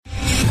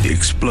the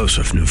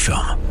explosive new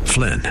film,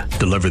 Flynn,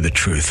 deliver the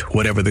truth,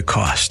 whatever the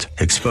cost.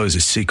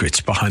 Exposes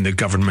secrets behind the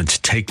government's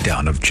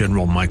takedown of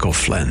General Michael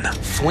Flynn.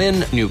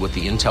 Flynn knew what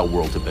the intel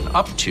world had been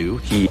up to.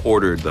 He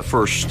ordered the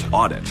first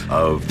audit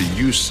of the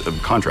use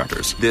of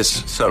contractors.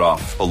 This set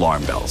off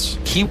alarm bells.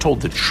 He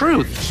told the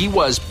truth. He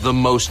was the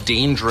most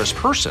dangerous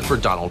person for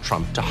Donald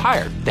Trump to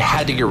hire. They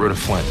had to get rid of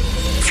Flynn.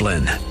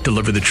 Flynn,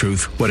 deliver the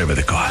truth, whatever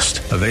the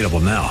cost. Available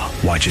now.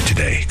 Watch it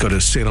today. Go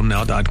to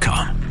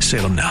salemnow.com.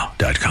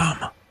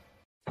 salemnow.com.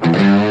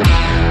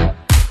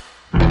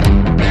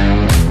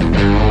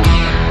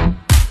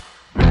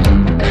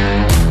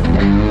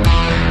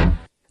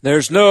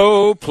 There's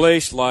no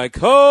place like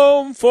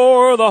home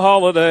for the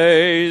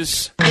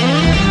holidays.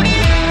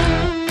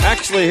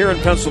 Actually, here in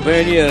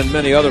Pennsylvania and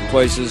many other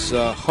places,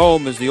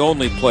 home is the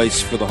only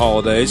place for the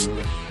holidays.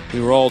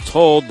 We were all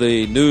told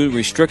the new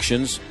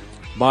restrictions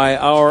by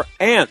our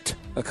aunt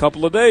a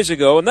couple of days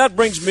ago, and that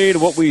brings me to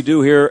what we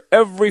do here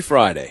every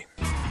Friday.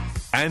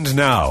 And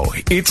now,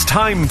 it's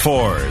time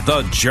for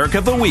The Jerk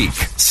of the Week,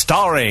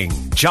 starring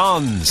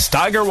John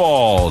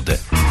Steigerwald.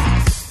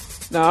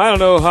 Now, I don't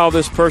know how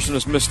this person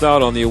has missed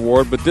out on the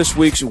award, but this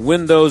week's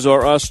Windows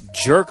R Us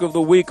Jerk of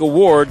the Week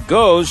award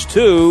goes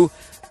to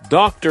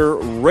Dr.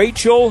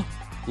 Rachel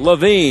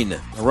Levine.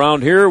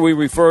 Around here, we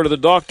refer to the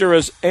doctor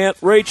as Aunt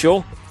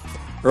Rachel.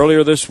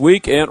 Earlier this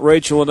week, Aunt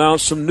Rachel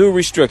announced some new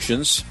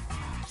restrictions,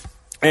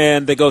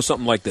 and they go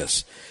something like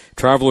this.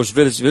 Travelers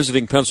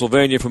visiting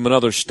Pennsylvania from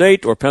another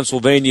state or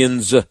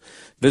Pennsylvanians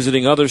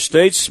visiting other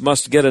states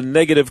must get a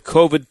negative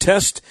COVID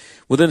test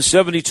within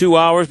 72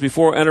 hours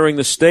before entering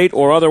the state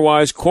or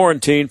otherwise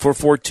quarantine for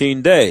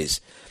 14 days.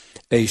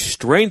 A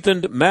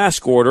strengthened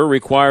mask order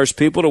requires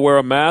people to wear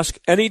a mask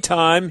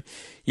anytime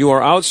you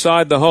are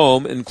outside the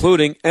home,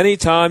 including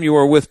anytime you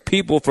are with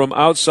people from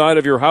outside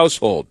of your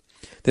household.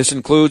 This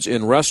includes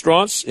in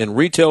restaurants, in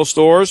retail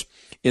stores,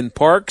 in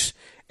parks,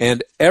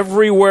 and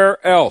everywhere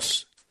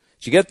else.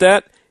 Did you get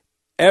that?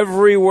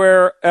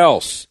 Everywhere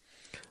else.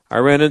 I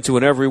ran into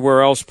an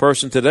everywhere else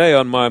person today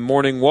on my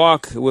morning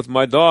walk with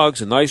my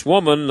dogs, a nice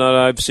woman that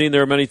I've seen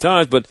there many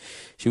times, but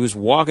she was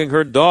walking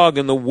her dog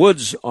in the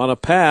woods on a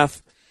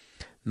path.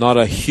 Not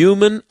a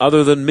human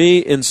other than me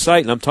in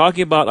sight. And I'm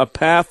talking about a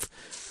path,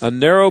 a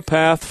narrow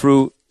path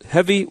through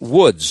heavy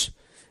woods.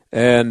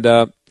 And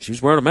she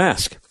was wearing a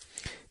mask.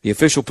 The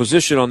official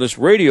position on this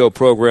radio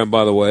program,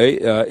 by the way,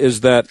 is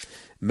that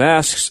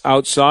masks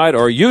outside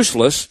are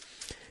useless.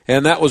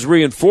 And that was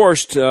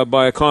reinforced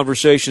by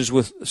conversations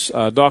with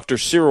Dr.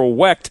 Cyril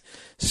Wecht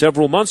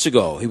several months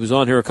ago. He was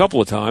on here a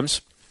couple of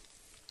times.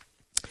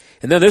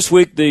 And then this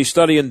week, the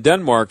study in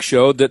Denmark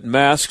showed that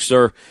masks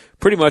are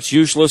pretty much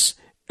useless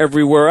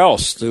everywhere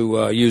else,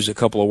 to use a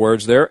couple of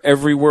words there.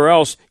 Everywhere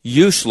else,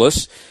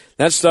 useless.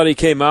 That study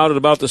came out at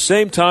about the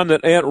same time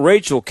that Aunt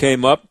Rachel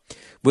came up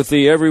with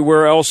the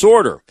everywhere else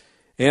order.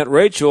 Aunt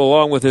Rachel,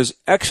 along with His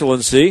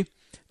Excellency,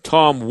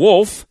 Tom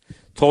Wolfe,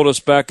 told us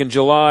back in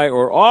July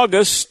or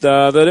August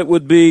that it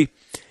would be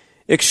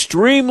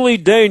extremely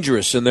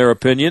dangerous, in their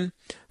opinion,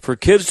 for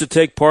kids to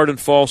take part in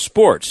fall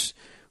sports.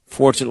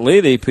 Fortunately,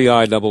 the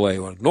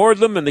PIAA ignored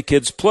them, and the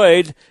kids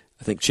played.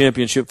 I think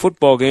championship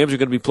football games are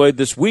going to be played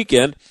this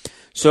weekend.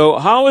 So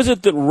how is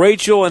it that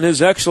Rachel and His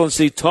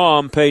Excellency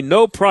Tom pay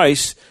no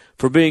price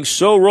for being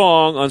so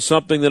wrong on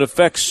something that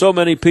affects so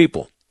many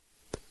people?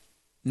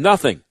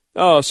 Nothing.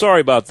 Oh,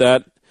 sorry about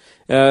that.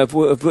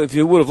 If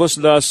you would have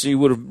listened to us, you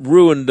would have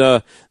ruined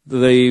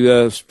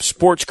the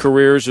sports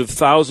careers of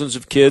thousands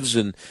of kids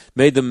and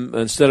made them,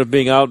 instead of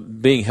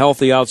being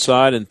healthy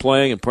outside and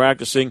playing and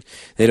practicing,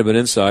 they'd have been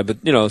inside. But,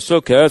 it's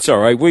okay. That's all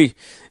right.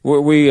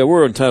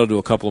 We're entitled to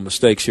a couple of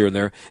mistakes here and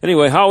there.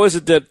 Anyway, how is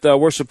it that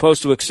we're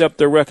supposed to accept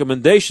their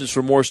recommendations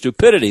for more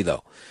stupidity,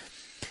 though?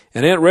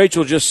 And Aunt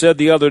Rachel just said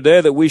the other day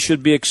that we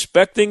should be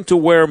expecting to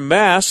wear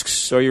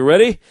masks, are you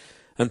ready,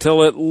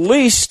 until at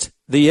least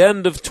the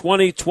end of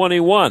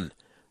 2021.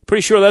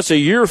 Pretty sure that's a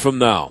year from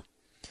now.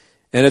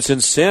 And it's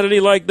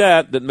insanity like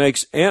that that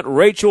makes Aunt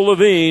Rachel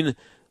Levine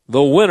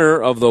the winner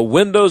of the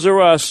Windows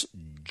R Us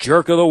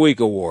Jerk of the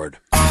Week Award.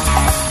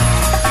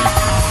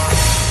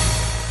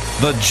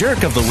 The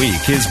Jerk of the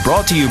Week is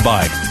brought to you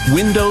by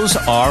Windows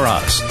R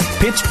Us,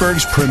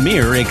 Pittsburgh's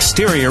premier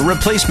exterior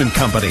replacement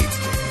company.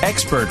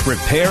 Expert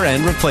repair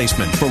and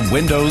replacement for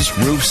windows,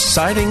 roofs,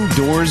 siding,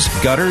 doors,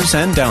 gutters,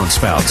 and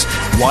downspouts.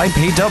 Why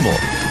pay double?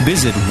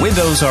 Visit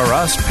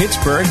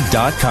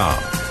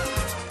WindowsRUsPittsburgh.com.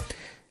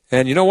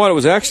 And you know what? It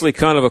was actually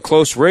kind of a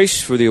close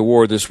race for the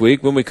award this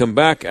week. When we come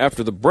back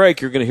after the break,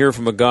 you're going to hear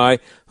from a guy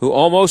who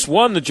almost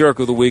won the Jerk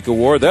of the Week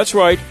award. That's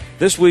right,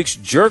 this week's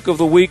Jerk of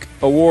the Week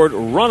award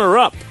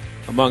runner-up,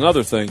 among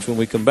other things, when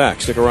we come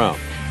back. Stick around.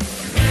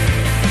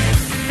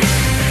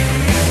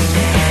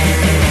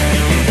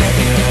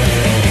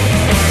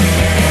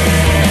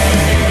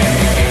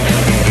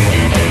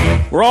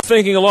 We're all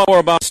thinking a lot more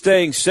about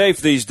staying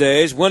safe these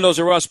days. Windows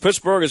R Us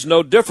Pittsburgh is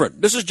no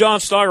different. This is John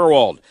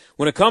Steigerwald.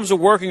 When it comes to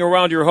working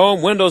around your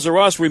home, Windows R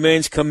Us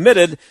remains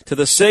committed to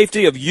the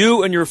safety of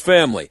you and your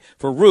family.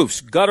 For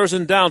roofs, gutters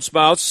and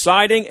downspouts,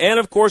 siding,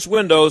 and, of course,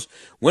 windows,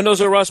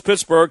 Windows R Us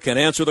Pittsburgh can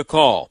answer the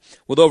call.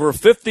 With over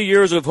 50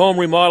 years of home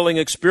remodeling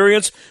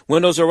experience,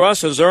 Windows R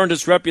Us has earned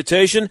its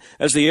reputation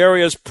as the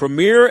area's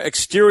premier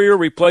exterior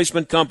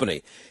replacement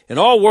company. And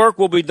all work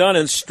will be done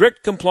in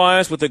strict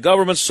compliance with the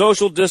government's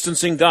social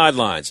distancing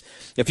guidelines.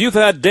 If you've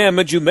had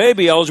damage, you may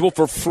be eligible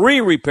for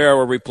free repair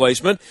or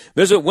replacement.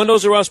 Visit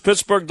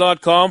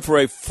WindowsRUsPittsburgh.com for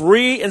a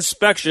free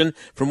inspection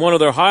from one of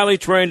their highly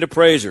trained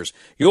appraisers.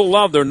 You'll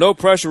love their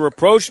no-pressure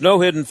approach, no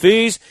hidden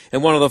fees,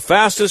 and one of the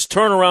fastest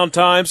turnaround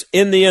times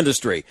in the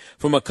industry.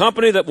 From a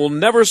company that will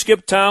never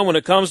skip town when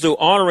it comes to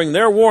honoring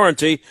their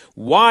warranty,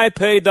 why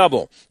pay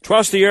double?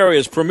 Trust the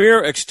area's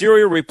premier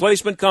exterior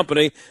replacement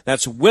company.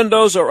 That's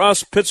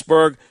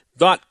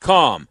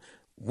WindowsRUsPittsburgh.com.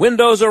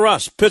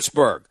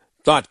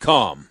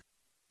 WindowsRUsPittsburgh.com.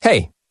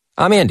 Hey,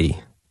 I'm Andy.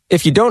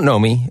 If you don't know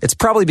me, it's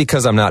probably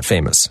because I'm not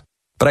famous.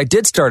 But I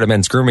did start a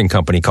men's grooming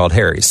company called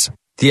Harry's.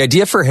 The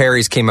idea for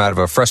Harry's came out of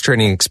a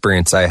frustrating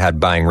experience I had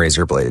buying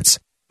razor blades.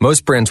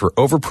 Most brands were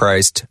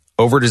overpriced,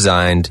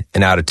 overdesigned,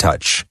 and out of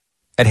touch.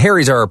 At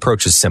Harry's, our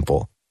approach is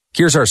simple.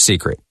 Here's our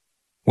secret.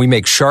 We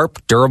make sharp,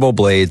 durable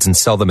blades and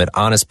sell them at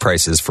honest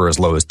prices for as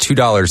low as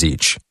 $2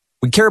 each.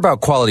 We care about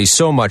quality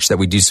so much that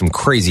we do some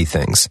crazy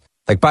things,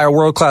 like buy a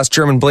world-class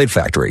German blade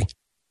factory.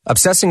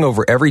 Obsessing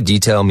over every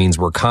detail means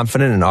we're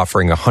confident in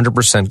offering a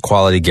 100%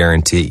 quality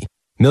guarantee.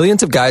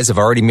 Millions of guys have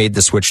already made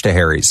the switch to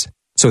Harry's,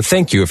 so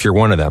thank you if you're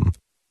one of them.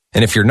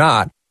 And if you're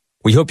not,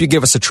 we hope you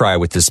give us a try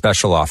with this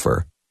special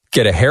offer.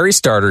 Get a Harry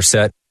starter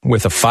set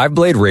with a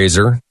 5-blade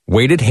razor,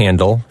 weighted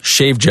handle,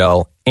 shave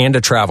gel, and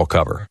a travel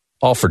cover.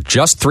 All for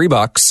just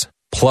 $3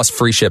 plus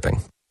free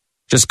shipping.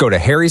 Just go to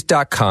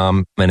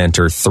harrys.com and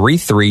enter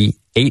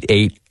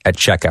 3388 at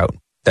checkout.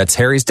 That's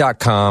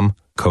harrys.com,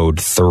 code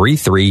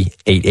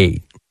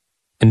 3388.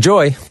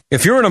 Enjoy.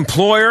 If you're an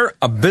employer,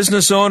 a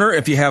business owner,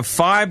 if you have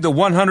 5 to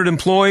 100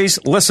 employees,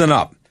 listen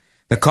up.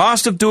 The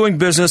cost of doing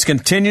business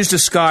continues to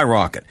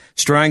skyrocket,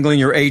 strangling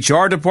your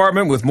HR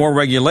department with more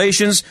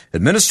regulations,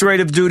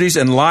 administrative duties,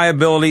 and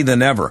liability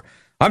than ever.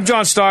 I'm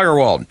John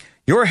Steigerwald.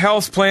 Your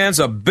health plan's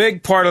a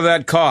big part of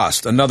that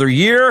cost. Another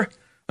year,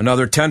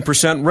 another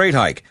 10% rate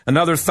hike,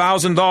 another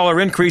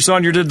 $1,000 increase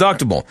on your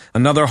deductible,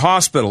 another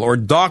hospital or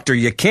doctor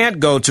you can't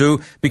go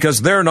to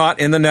because they're not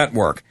in the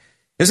network.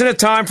 Isn't it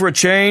time for a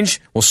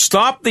change? Well,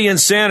 stop the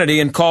insanity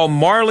and call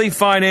Marley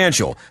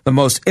Financial, the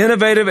most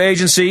innovative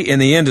agency in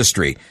the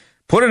industry.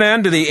 Put an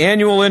end to the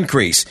annual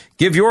increase.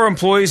 Give your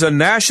employees a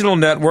national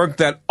network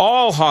that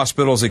all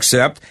hospitals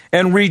accept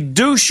and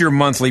reduce your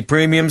monthly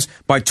premiums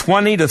by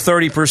 20 to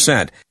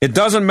 30%. It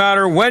doesn't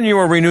matter when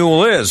your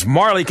renewal is.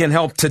 Marley can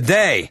help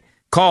today.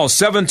 Call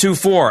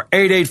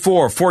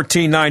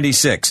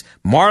 724-884-1496.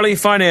 Marley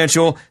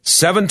Financial,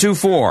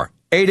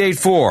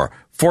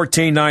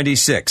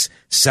 724-884-1496.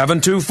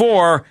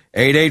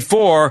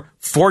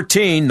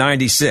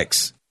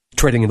 724-884-1496.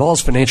 Trading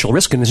involves financial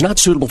risk and is not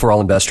suitable for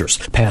all investors.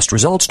 Past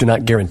results do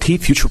not guarantee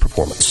future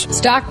performance.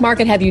 Stock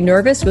market have you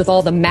nervous with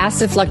all the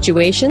massive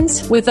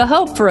fluctuations? With the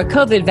hope for a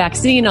COVID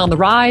vaccine on the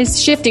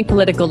rise, shifting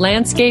political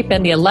landscape,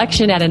 and the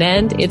election at an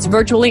end, it's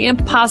virtually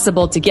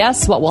impossible to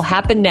guess what will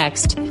happen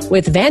next.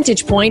 With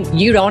Vantage Point,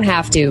 you don't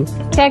have to.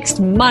 Text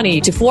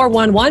MONEY to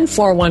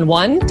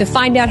 411-411 to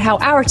find out how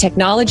our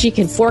technology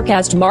can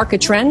forecast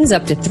market trends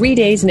up to 3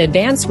 days in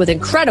advance with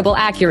incredible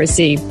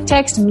accuracy.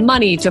 Text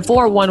MONEY to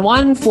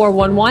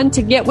 411-411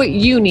 to get what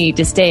you need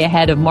to stay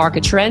ahead of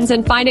market trends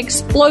and find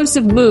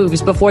explosive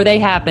moves before they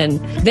happen.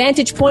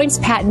 Vantage Point's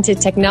patented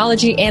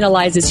technology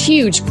analyzes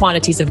huge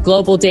quantities of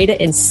global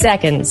data in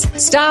seconds.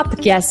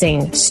 Stop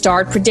guessing.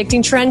 Start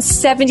predicting trends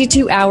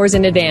 72 hours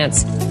in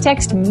advance.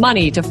 Text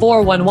MONEY to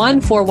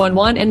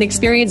 411-411 and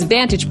experience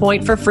Vantage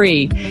Point for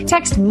free.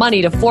 Text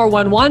MONEY to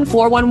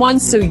 411-411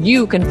 so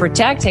you can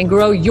protect and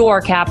grow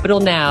your capital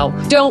now.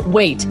 Don't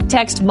wait.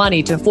 Text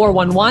MONEY to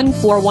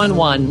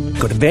 411-411.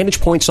 Go to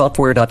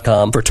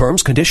VantagePointSoftware.com for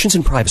terms, conditions,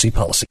 and privacy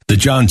policy. The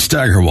John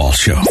Steigerwald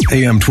Show,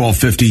 AM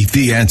 1250,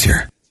 The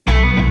Answer.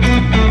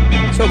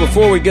 So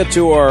before we get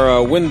to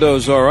our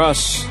Windows R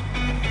Us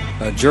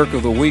Jerk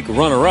of the Week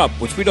runner-up,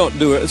 which we don't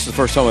do, this is the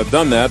first time I've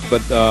done that,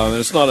 but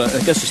it's not. I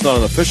guess it's not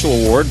an official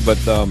award, but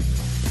I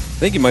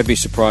think you might be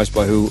surprised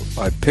by who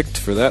I picked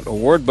for that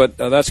award. But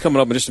that's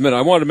coming up in just a minute.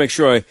 I wanted to make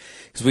sure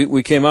because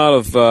we came out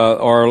of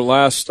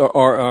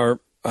our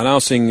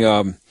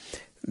announcing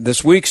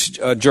this week's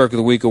Jerk of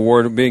the Week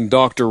award being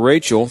Dr.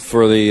 Rachel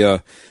for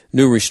the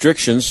new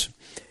restrictions,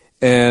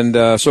 and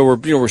so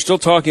we're still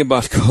talking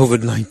about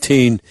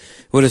COVID-19.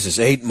 What is this?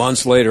 8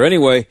 months later.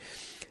 Anyway,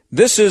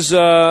 this is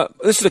the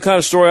kind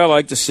of story I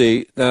like to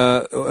see.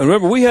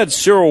 Remember, we had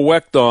Cyril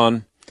Wecht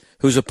on,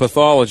 who's a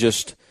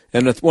pathologist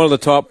and one of the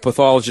top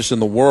pathologists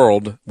in the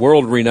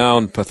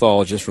world-renowned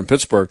pathologist from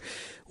Pittsburgh.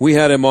 We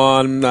had him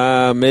on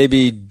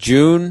maybe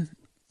June.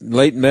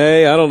 Late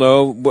May, I don't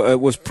know. It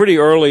was pretty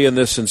early in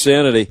this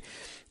insanity.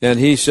 And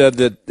he said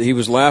that he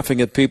was laughing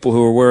at people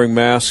who were wearing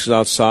masks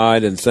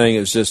outside and saying it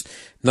was just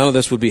none of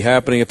this would be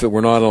happening if it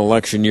were not an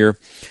election year.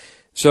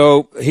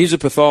 So he's a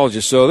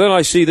pathologist. So then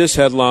I see this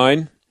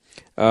headline.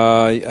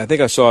 I think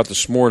I saw it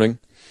this morning.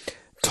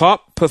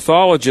 Top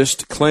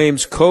pathologist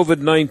claims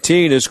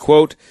COVID-19 is,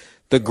 quote,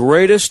 the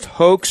greatest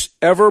hoax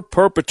ever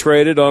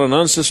perpetrated on an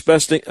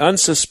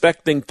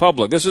unsuspecting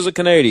public. This is a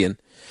Canadian.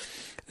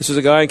 This is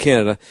a guy in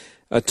Canada.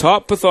 A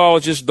top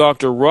pathologist,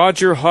 Dr.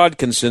 Roger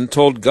Hodkinson,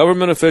 told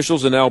government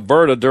officials in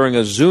Alberta during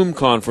a Zoom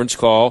conference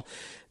call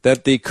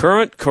that the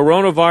current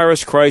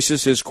coronavirus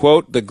crisis is,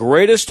 quote, the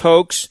greatest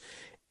hoax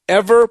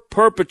ever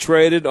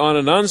perpetrated on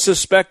an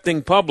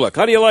unsuspecting public.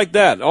 How do you like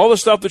that? All the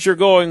stuff that you're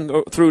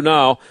going through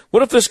now,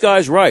 what if this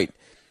guy's right?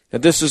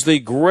 That this is the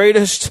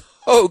greatest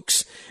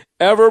hoax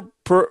ever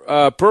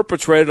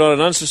perpetrated on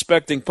an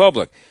unsuspecting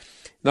public.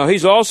 Now,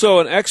 he's also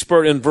an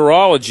expert in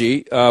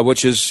virology,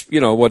 which is,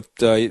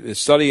 is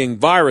studying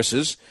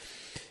viruses.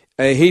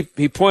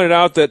 He pointed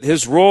out that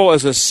his role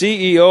as a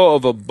CEO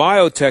of a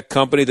biotech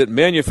company that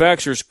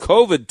manufactures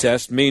COVID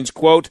tests means,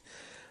 quote,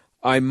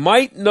 I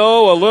might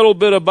know a little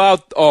bit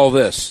about all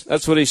this.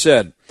 That's what he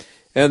said.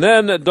 And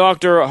then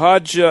Dr.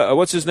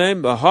 Hodkinson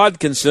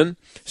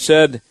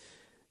said,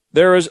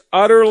 there is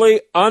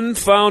utterly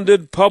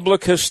unfounded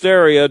public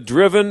hysteria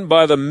driven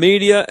by the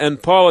media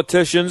and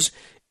politicians.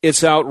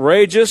 It's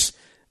outrageous.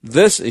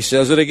 This, he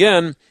says it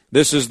again,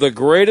 this is the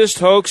greatest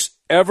hoax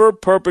ever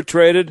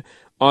perpetrated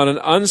on an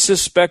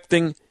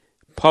unsuspecting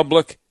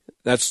public.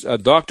 That's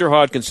Dr.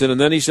 Hodkinson.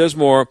 And then he says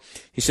more.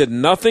 He said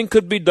nothing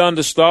could be done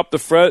to stop the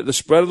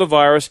spread of the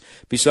virus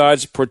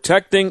besides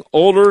protecting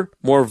older,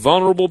 more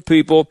vulnerable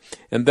people,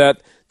 and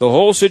that the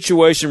whole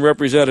situation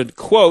represented,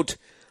 quote,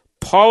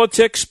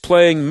 politics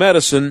playing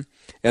medicine,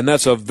 and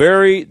that's a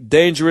very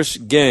dangerous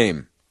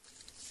game.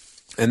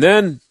 And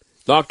then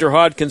Dr.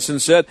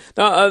 Hodkinson said,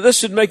 now, this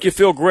should make you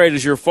feel great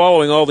as you're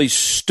following all these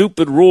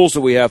stupid rules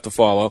that we have to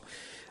follow.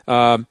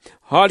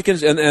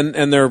 Hodkinson,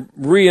 and they're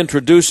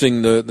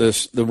reintroducing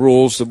the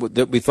rules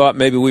that we thought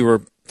maybe we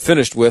were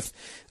finished with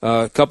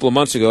a couple of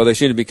months ago. They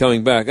seem to be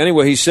coming back.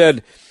 Anyway, he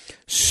said,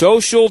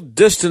 social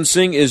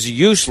distancing is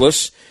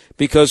useless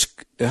because,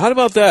 how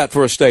about that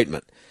for a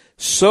statement?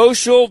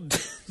 Social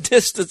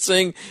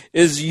distancing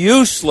is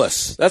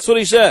useless. That's what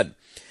he said.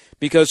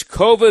 Because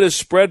COVID is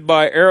spread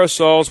by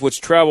aerosols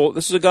which travel.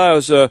 This is a guy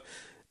who's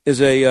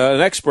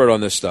an expert on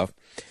this stuff.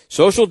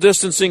 Social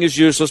distancing is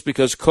useless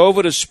because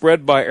COVID is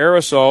spread by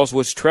aerosols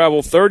which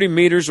travel 30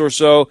 meters or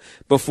so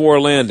before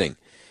landing.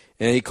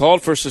 And he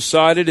called for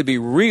society to be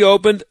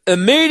reopened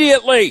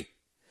immediately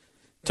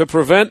to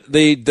prevent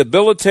the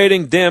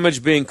debilitating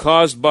damage being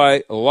caused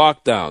by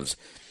lockdowns.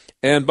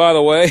 And by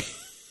the way,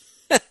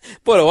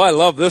 boy, do I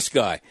love this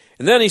guy.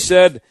 And then he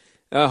said,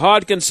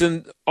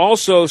 Hodkinson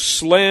also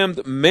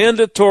slammed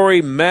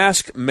mandatory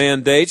mask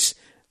mandates.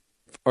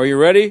 Are you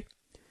ready?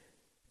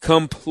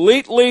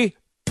 Completely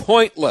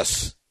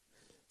pointless.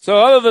 So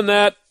other than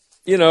that,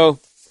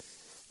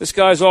 this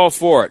guy's all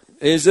for it.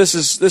 This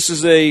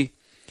is a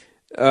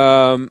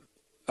one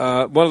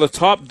of the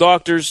top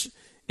doctors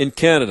in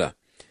Canada.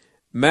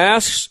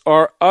 Masks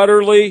are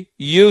utterly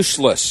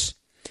useless.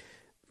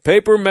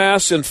 Paper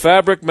masks and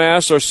fabric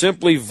masks are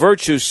simply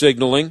virtue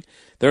signaling.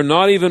 They're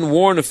not even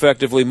worn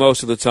effectively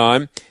most of the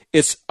time.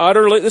 This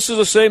is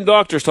the same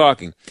doctors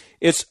talking.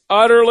 It's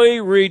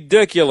utterly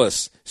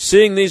ridiculous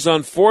seeing these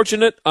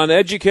unfortunate,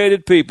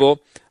 uneducated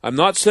people, I'm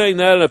not saying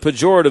that in a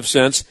pejorative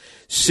sense,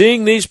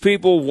 seeing these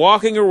people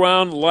walking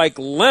around like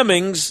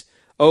lemmings,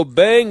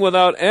 obeying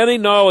without any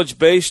knowledge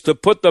base to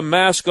put the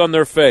mask on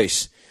their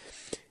face.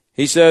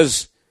 He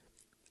says,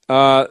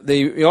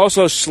 he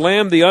also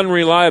slammed the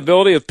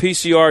unreliability of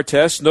PCR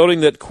tests,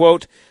 noting that,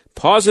 quote,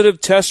 positive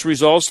test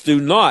results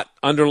do not,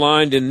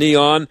 underlined in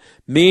neon,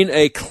 mean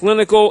a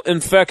clinical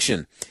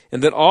infection,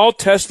 and that all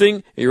testing,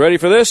 are you ready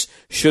for this,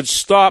 should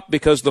stop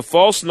because the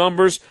false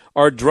numbers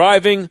are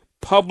driving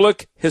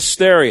public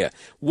hysteria.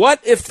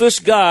 What if this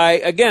guy,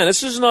 again,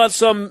 this is not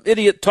some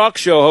idiot talk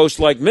show host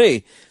like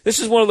me, this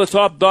is one of the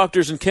top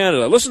doctors in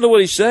Canada. Listen to what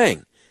he's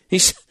saying.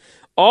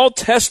 All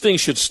testing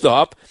should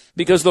stop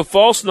because the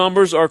false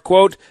numbers are,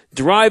 quote,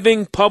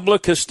 driving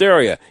public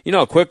hysteria. You know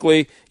how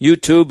quickly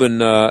YouTube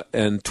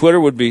and Twitter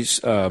would be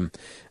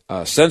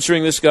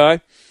censoring this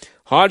guy?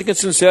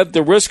 Hodkinson said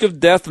the risk of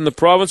death in the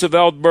province of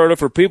Alberta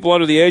for people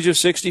under the age of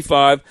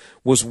 65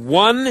 was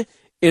 1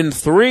 in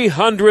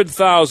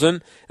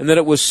 300,000, and that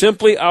it was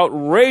simply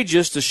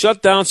outrageous to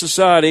shut down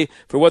society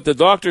for what the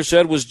doctor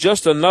said was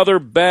just another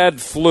bad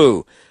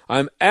flu.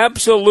 I'm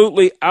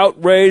absolutely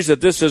outraged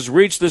that this has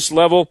reached this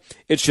level.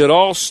 It should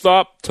all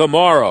stop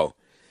tomorrow.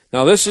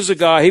 Now, this is a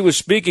guy, he was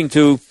speaking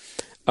to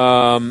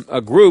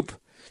a group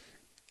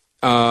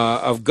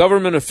of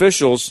government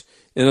officials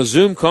in a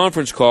Zoom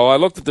conference call. I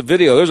looked at the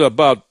video. There's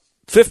about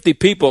 50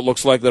 people, it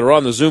looks like, that are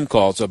on the Zoom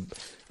call. It's a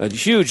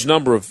huge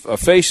number of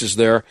faces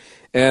there.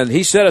 And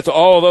he said it to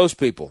all of those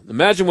people.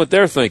 Imagine what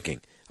they're thinking.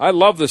 I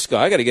love this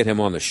guy. I got to get him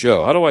on the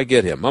show. How do I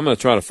get him? I'm going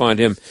to try to find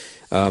him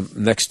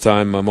next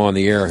time I'm on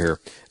the air here.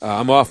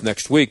 I'm off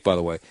next week, by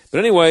the way. But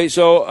anyway,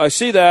 so I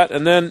see that.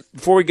 And then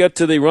before we get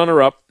to the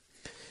runner-up,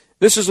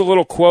 this is a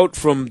little quote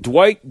from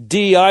Dwight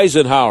D.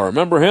 Eisenhower.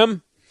 Remember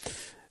him?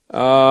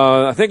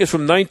 I think it's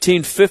from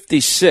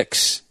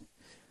 1956.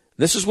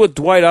 This is what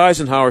Dwight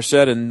Eisenhower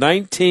said in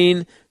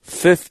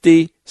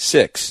 1956.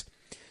 6.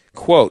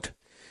 Quote,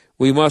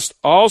 "We must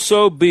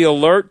also be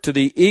alert to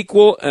the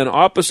equal and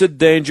opposite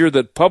danger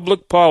that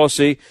public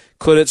policy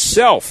could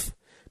itself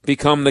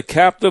become the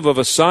captive of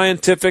a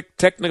scientific,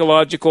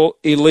 technological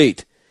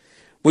elite."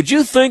 Would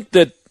you think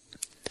that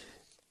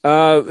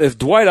if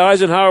Dwight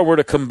Eisenhower were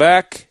to come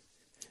back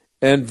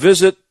and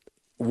visit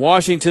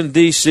Washington,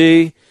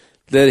 D.C.,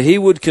 that he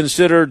would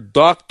consider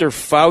Dr.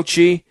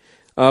 Fauci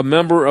a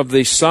member of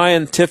the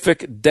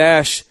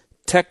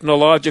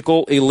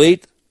scientific-technological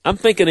elite? I'm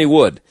thinking he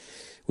would.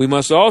 "We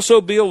must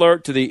also be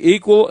alert to the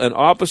equal and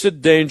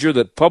opposite danger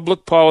that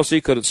public policy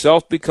could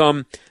itself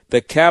become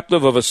the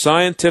captive of a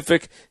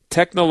scientific,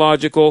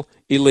 technological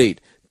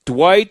elite."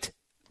 Dwight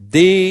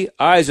D.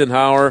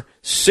 Eisenhower,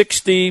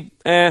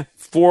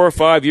 4 or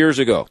 5 years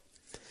ago.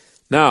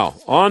 Now,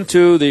 on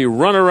to the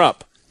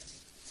runner-up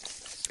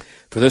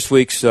for this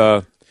week's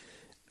Jerk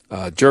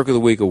of the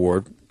Week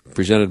Award,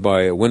 presented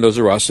by Windows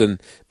R Us. And,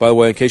 by the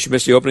way, in case you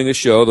missed the opening of the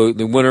show,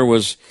 the winner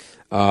was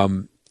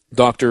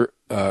Dr.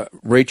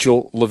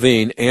 Rachel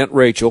Levine, Aunt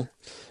Rachel.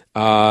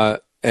 I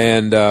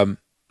think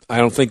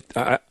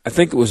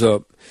it was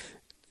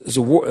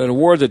an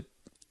award that,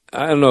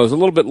 I don't know, it was a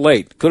little bit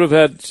late. Could have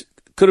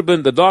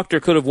been, the doctor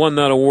could have won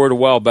that award a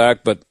while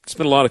back, but it's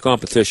been a lot of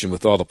competition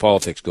with all the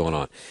politics going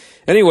on.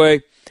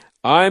 Anyway,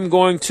 I'm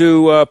going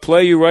to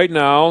play you right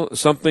now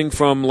something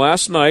from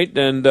last night,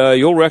 and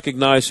you'll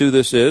recognize who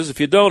this is. If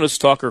you don't, it's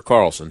Tucker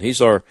Carlson.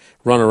 He's our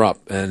runner-up,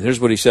 and here's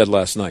what he said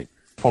last night.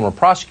 Former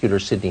prosecutor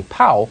Sidney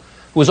Powell,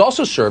 who has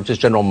also served as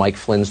General Mike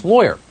Flynn's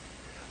lawyer.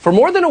 For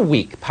more than a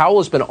week, Powell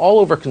has been all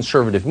over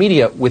conservative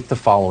media with the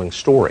following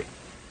story.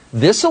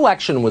 This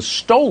election was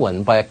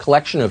stolen by a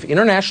collection of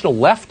international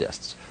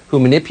leftists who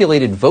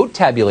manipulated vote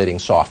tabulating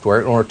software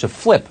in order to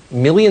flip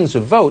millions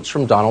of votes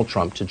from Donald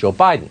Trump to Joe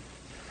Biden.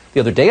 The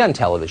other day on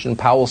television,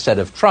 Powell said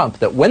of Trump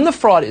that when the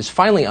fraud is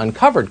finally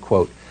uncovered,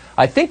 quote,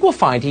 "I think we'll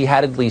find he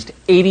had at least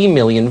 80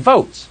 million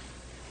votes."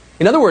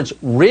 In other words,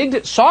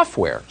 rigged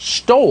software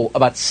stole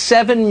about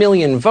 7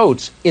 million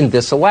votes in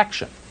this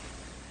election.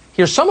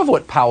 Here's some of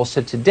what Powell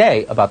said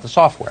today about the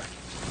software.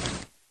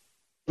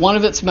 One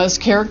of its most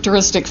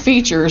characteristic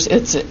features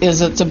is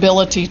its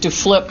ability to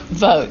flip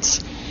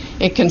votes.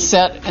 It can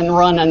set and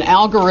run an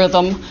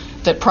algorithm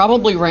that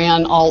probably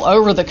ran all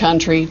over the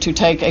country to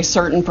take a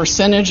certain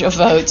percentage of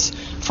votes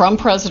from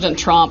President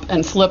Trump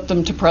and flip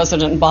them to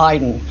President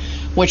Biden,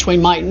 which we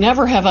might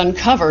never have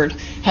uncovered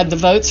had the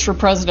votes for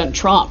President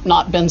Trump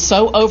not been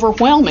so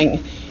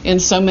overwhelming in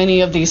so many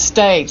of these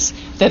states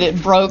that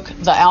it broke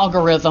the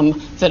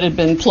algorithm that had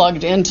been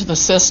plugged into the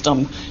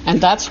system.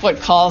 And that's what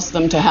caused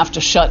them to have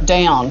to shut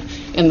down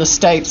in the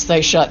states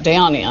they shut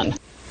down in.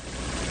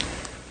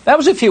 That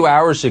was a few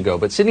hours ago,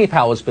 but Sidney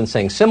Powell has been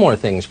saying similar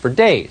things for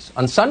days.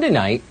 On Sunday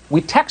night,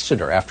 we texted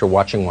her after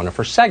watching one of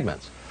her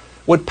segments.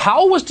 What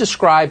Powell was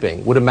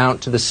describing would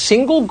amount to the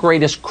single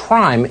greatest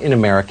crime in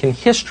American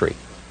history.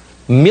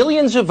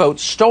 Millions of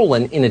votes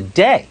stolen in a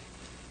day.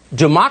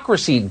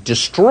 Democracy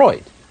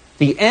destroyed.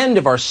 The end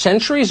of our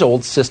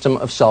centuries-old system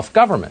of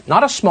self-government.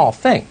 Not a small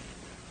thing.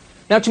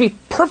 Now, to be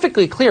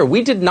perfectly clear,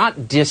 we did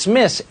not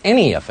dismiss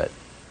any of it.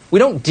 We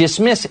don't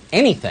dismiss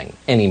anything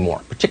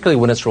anymore, particularly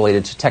when it's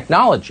related to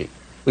technology.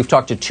 We've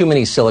talked to too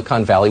many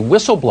Silicon Valley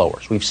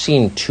whistleblowers. We've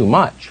seen too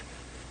much.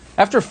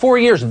 After 4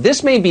 years,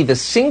 this may be the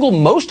single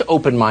most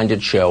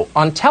open-minded show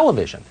on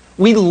television.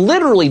 We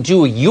literally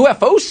do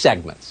UFO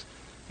segments,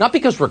 not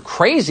because we're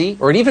crazy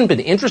or had even been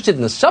interested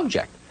in the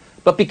subject,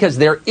 but because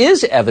there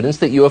is evidence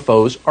that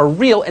UFOs are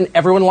real and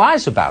everyone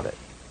lies about it.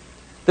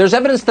 There's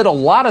evidence that a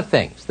lot of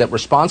things that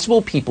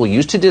responsible people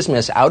used to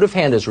dismiss out of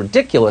hand as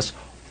ridiculous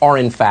are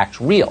in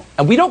fact real.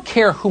 And we don't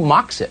care who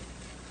mocks it.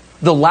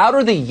 The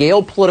louder the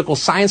Yale Political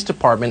Science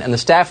Department and the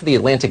staff of the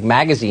Atlantic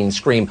magazine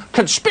scream,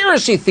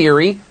 "conspiracy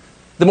theory,"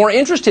 the more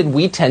interested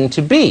we tend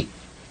to be.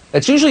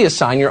 That's usually a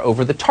sign you're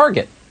over the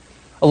target.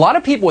 A lot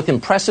of people with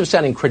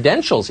impressive-sounding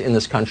credentials in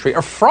this country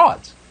are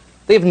frauds.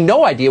 They have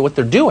no idea what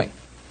they're doing.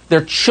 They're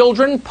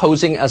children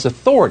posing as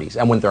authorities,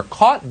 and when they're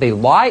caught, they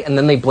lie, and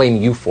then they blame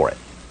you for it.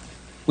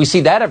 We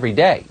see that every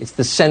day. It's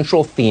the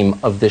central theme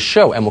of this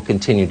show, and will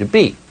continue to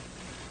be.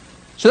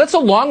 So that's a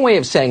long way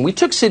of saying we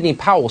took Sidney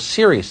Powell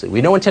seriously. We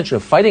had no intention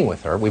of fighting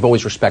with her. We've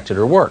always respected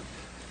her work.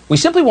 We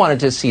simply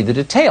wanted to see the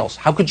details.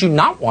 How could you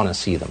not want to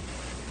see them?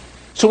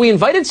 So we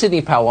invited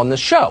Sidney Powell on the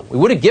show. We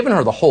would have given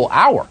her the whole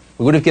hour.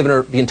 We would have given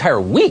her the entire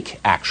week,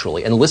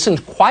 actually, and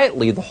listened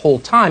quietly the whole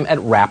time at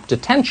rapt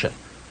attention.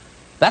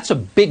 That's a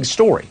big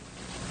story.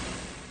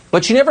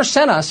 But she never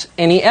sent us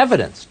any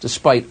evidence,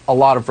 despite a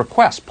lot of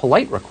requests,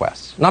 polite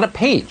requests, not a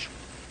page.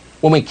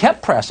 When we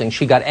kept pressing,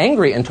 she got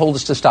angry and told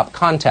us to stop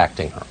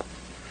contacting her.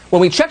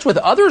 When we checked with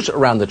others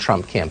around the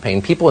Trump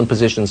campaign, people in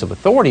positions of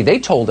authority, they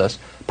told us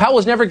Powell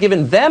has never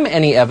given them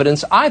any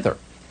evidence either,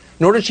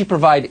 nor did she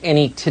provide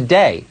any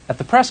today at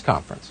the press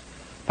conference.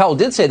 Powell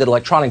did say that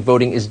electronic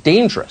voting is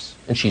dangerous,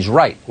 and she's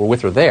right. We're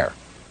with her there.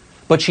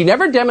 But she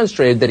never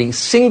demonstrated that a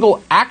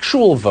single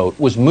actual vote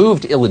was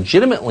moved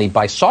illegitimately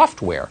by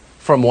software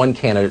from one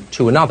candidate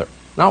to another.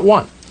 Not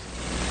one.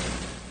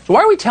 So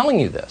why are we telling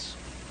you this?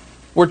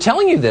 We're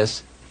telling you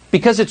this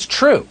because it's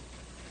true.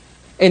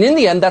 And in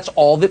the end, that's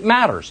all that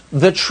matters,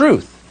 the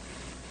truth.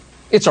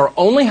 It's our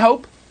only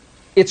hope.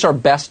 It's our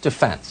best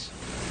defense.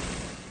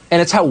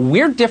 And it's how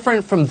we're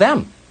different from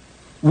them.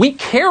 We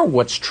care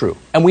what's true,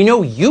 and we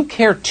know you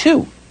care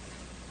too.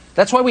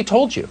 That's why we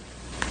told you.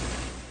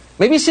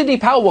 Maybe Sidney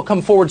Powell will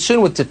come forward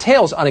soon with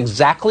details on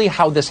exactly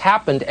how this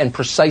happened and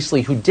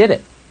precisely who did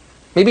it.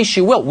 Maybe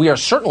she will. We are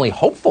certainly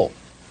hopeful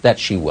that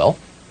she will.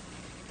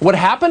 What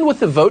happened with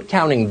the vote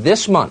counting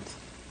this month,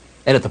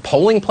 and at the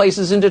polling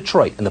places in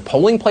Detroit, and the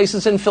polling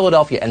places in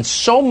Philadelphia, and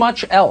so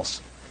much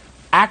else,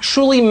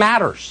 actually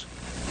matters.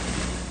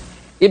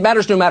 It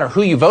matters no matter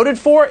who you voted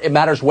for. It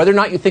matters whether or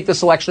not you think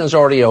this election is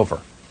already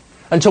over.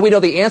 Until we know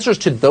the answers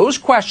to those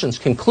questions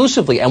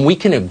conclusively and we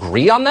can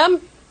agree on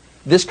them,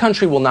 this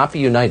country will not be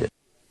united.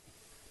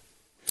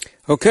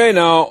 Okay,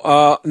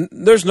 now,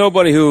 there's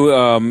nobody who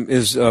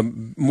is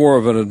more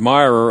of an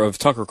admirer of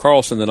Tucker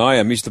Carlson than I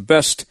am. He's the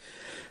best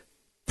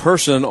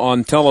person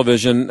on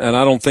television, and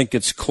I don't think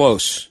it's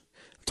close.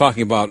 I'm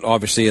talking about,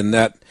 obviously, in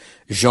that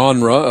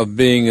genre of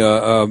being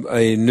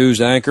a news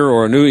anchor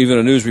or even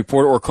a news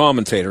reporter or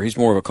commentator. He's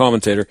more of a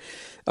commentator.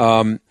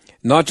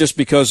 Not just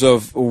because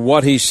of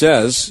what he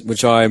says,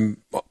 which I'm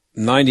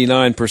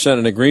 99%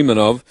 in agreement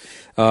of,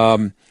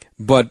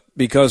 but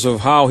because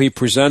of how he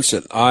presents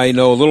it. I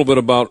know a little bit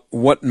about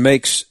what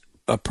makes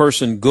a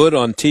person good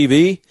on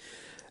TV,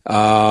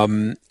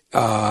 and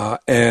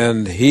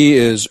he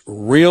is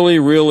really,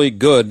 really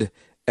good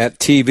at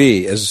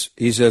TV.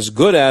 He's as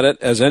good at it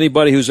as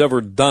anybody who's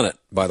ever done it,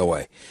 by the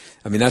way.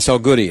 I mean, that's how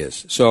good he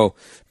is. So,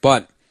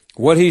 but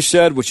what he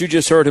said, what you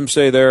just heard him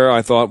say there,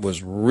 I thought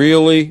was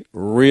really,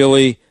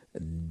 really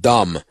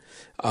dumb.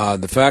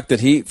 The fact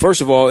that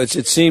first of all, it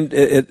seemed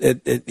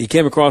he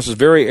came across as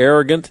very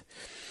arrogant,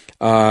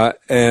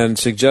 and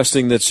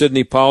suggesting that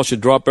Sidney Powell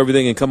should drop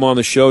everything and come on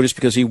the show just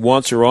because he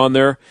wants her on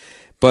there.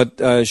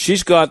 But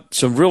she's got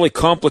some really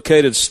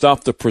complicated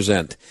stuff to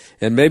present,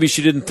 and maybe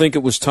she didn't think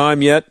it was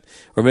time yet,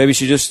 or maybe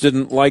she just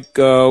didn't like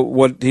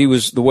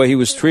the way he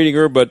was treating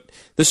her. But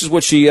this is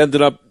what she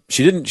ended up.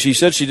 She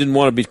said she didn't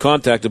want to be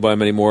contacted by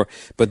him anymore.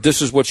 But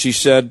this is what she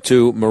said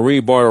to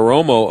Marie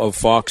Bartiromo of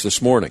Fox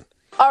this morning.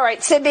 All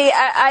right, Sidney,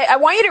 I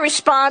want you to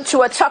respond to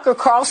what Tucker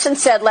Carlson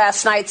said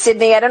last night,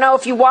 Sidney. I don't know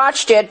if you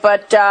watched it,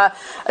 but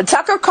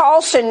Tucker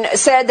Carlson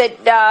said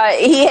that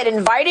he had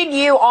invited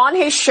you on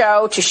his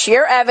show to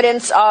share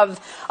evidence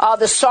of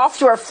the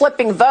software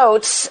flipping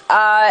votes,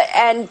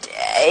 and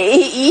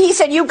he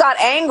said you got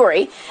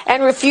angry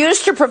and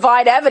refused to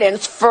provide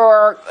evidence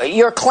for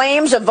your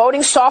claims of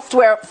voting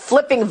software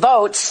flipping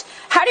votes.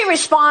 How do you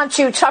respond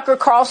to Tucker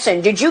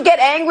Carlson? Did you get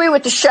angry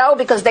with the show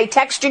because they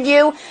texted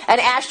you and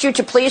asked you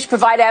to please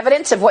provide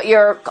evidence of what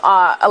you're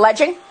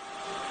alleging?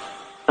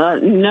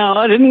 No,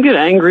 I didn't get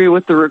angry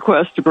with the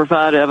request to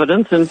provide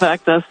evidence. In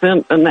fact, I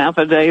sent an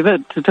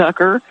affidavit to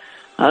Tucker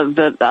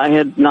that I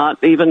had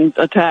not even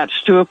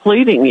attached to a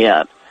pleading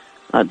yet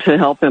to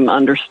help him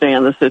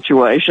understand the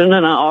situation,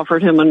 and I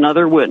offered him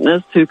another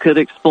witness who could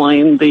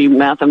explain the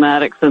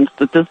mathematics and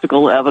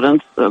statistical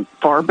evidence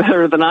far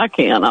better than I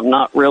can. I'm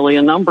not really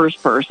a numbers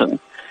person.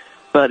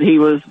 But he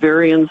was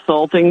very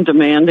insulting,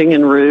 demanding,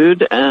 and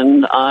rude,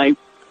 and I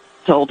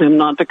told him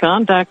not to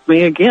contact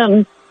me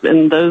again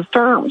in those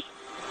terms.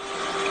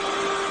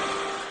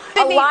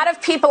 A lot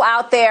of people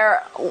out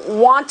there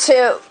want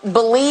to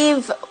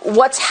believe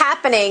what's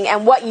happening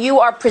and what you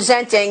are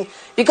presenting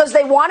because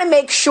they want to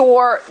make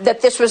sure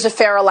that this was a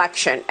fair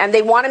election and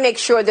they want to make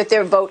sure that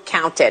their vote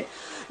counted.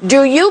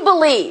 Do you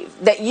believe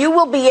that you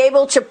will be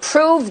able to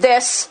prove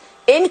this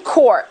in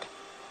court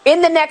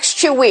in the next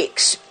 2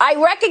 weeks? I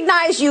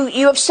recognize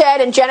you have said,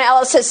 and Jenna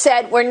Ellis has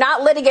said, we're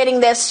not litigating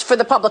this for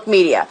the public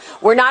media.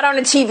 We're not on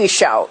a TV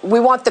show. We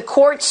want the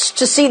courts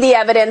to see the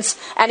evidence,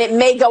 and it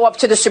may go up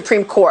to the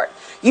Supreme Court.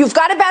 You've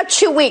got about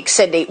 2 weeks,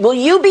 Sidney. Will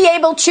you be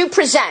able to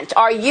present,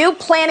 are you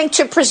planning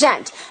to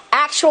present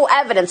actual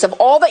evidence of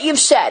all that you've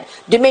said?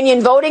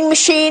 Dominion voting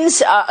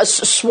machines,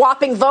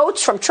 swapping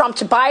votes from Trump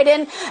to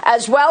Biden,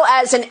 as well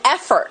as an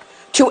effort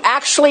to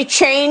actually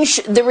change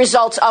the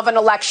results of an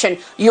election.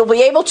 You'll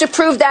be able to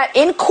prove that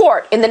in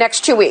court in the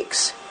next 2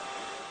 weeks.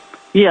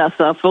 Yes,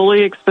 I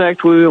fully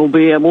expect we will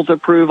be able to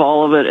prove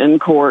all of it in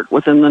court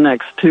within the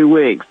next 2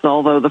 weeks,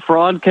 although the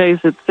fraud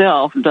case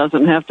itself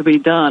doesn't have to be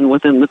done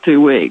within the 2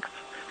 weeks.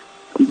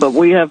 But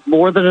we have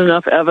more than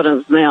enough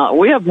evidence now.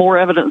 We have more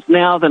evidence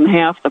now than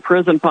half the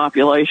prison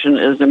population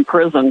is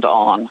imprisoned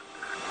on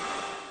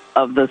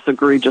of this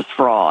egregious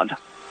fraud.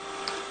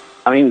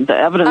 I mean, the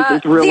evidence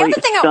is really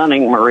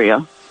stunning,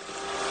 Maria.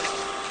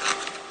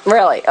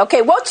 Really?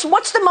 Okay, what's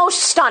the most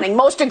stunning,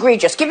 most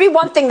egregious? Give me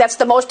one thing that's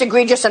the most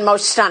egregious and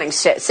most stunning,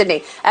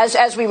 Sidney,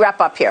 as we wrap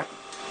up here.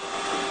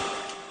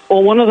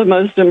 Well, one of the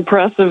most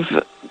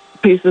impressive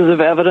pieces of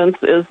evidence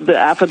is the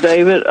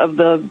affidavit of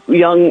the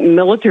young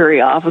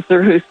military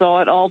officer who saw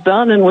it all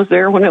done and was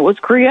there when it was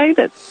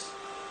created.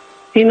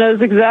 He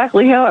knows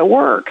exactly how it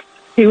works.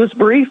 He was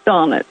briefed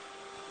on it.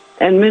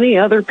 And many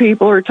other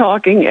people are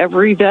talking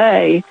every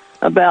day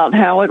about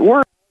how it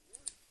works.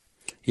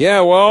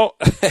 Yeah, well,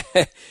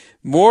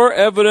 More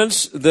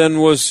evidence than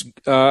was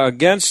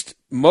against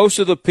most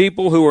of the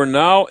people who are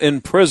now in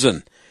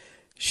prison.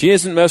 She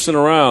isn't messing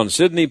around.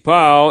 Sidney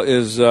Powell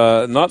is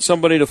not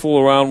somebody to fool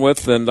around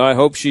with, and I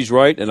hope she's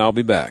right, and I'll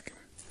be back.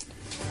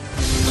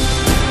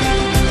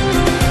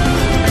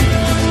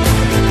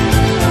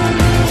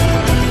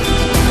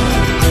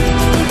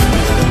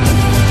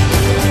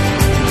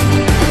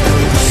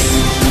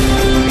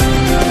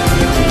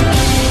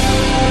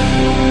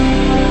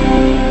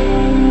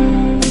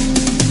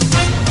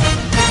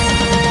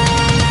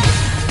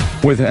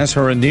 With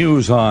SRN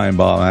News, I'm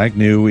Bob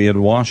Agnew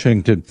in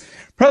Washington.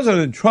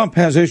 President Trump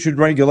has issued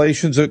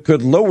regulations that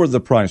could lower the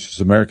prices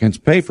Americans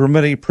pay for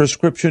many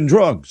prescription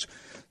drugs.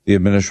 The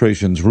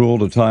administration's rule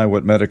to tie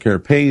what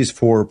Medicare pays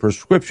for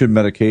prescription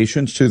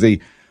medications to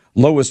the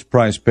lowest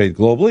price paid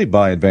globally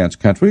by advanced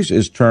countries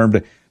is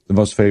termed the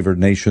most favored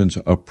nation's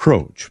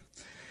approach.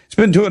 It's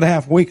been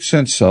 2.5 weeks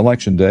since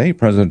Election Day.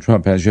 President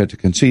Trump has yet to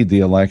concede the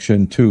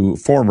election to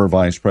former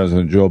Vice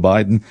President Joe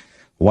Biden.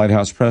 White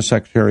House Press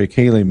Secretary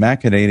Kayleigh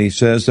McEnany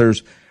says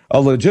there's a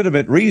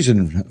legitimate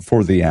reason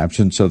for the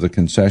absence of the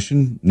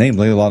concession,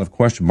 namely a lot of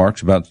question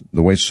marks about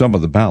the way some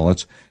of the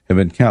ballots have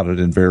been counted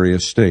in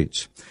various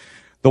states.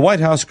 The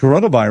White House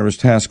Coronavirus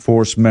Task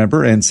Force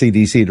member and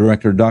CDC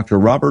Director Dr.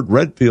 Robert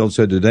Redfield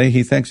said today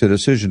he thinks the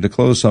decision to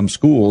close some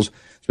schools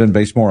has been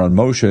based more on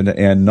motion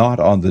and not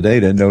on the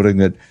data, noting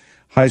that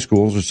high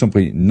schools are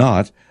simply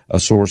not a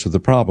source of the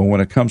problem when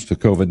it comes to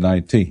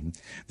COVID-19.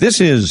 This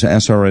is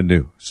SRN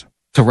News.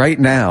 So right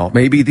now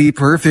may be the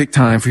perfect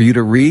time for you to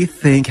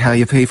rethink how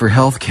you pay for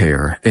health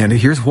care. And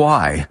here's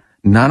why.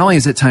 Not only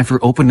is it time for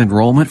open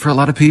enrollment for a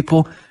lot of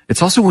people,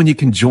 it's also when you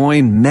can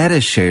join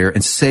MediShare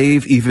and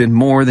save even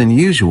more than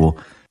usual.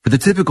 For the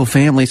typical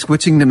family,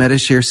 switching to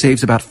MediShare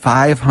saves about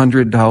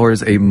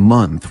 $500 a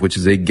month, which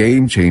is a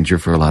game changer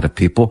for a lot of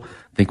people.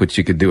 Think what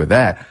you could do with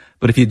that.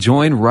 But if you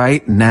join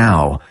right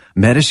now,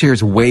 MediShare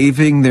is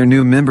waiving their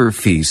new member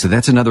fee, so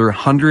that's another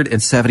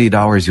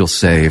 $170 you'll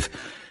save.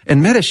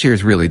 And MediShare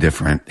is really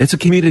different. It's a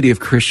community of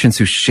Christians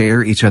who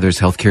share each other's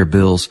healthcare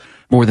bills.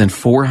 More than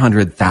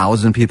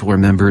 400,000 people are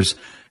members,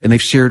 and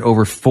they've shared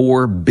over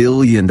 $4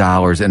 billion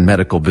in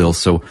medical bills.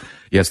 So,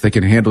 yes, they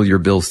can handle your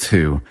bills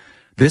too.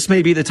 This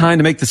may be the time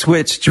to make the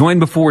switch. Join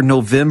before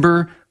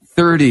November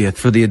 30th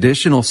for the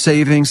additional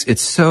savings.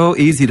 It's so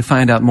easy to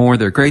find out more.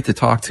 They're great to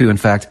talk to. In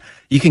fact,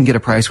 you can get a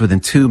price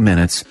within 2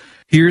 minutes.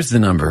 Here's the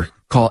number.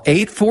 Call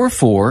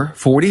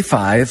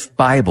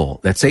 844-45-BIBLE.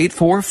 That's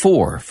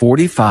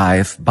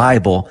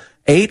 844-45-BIBLE.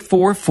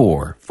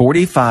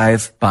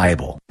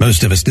 844-45-BIBLE.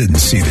 Most of us didn't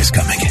see this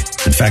coming.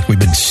 In fact, we've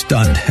been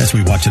stunned as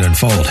we watch it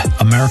unfold.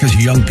 America's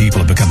young people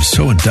have become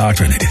so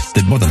indoctrinated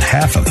that more than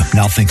half of them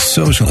now think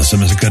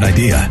socialism is a good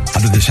idea. How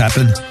did this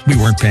happen? We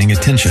weren't paying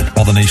attention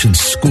while the nation's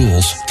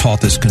schools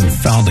taught this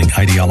confounding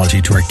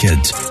ideology to our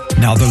kids.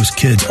 Now those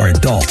kids are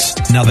adults.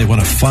 Now they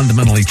want to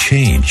fundamentally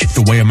change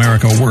the way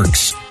America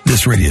works.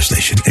 This radio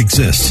station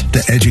exists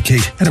to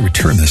educate and to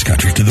return this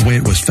country to the way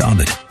it was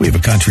founded. We have a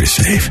country to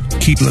save.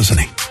 Keep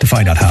listening to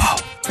find out how.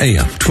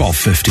 AM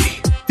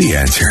 1250, The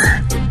Answer.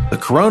 The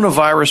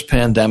coronavirus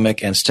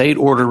pandemic and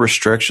state-ordered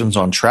restrictions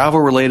on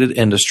travel-related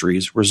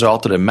industries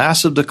resulted in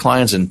massive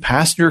declines in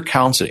passenger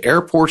counts at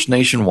airports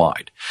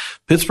nationwide.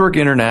 Pittsburgh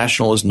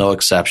International is no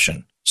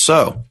exception.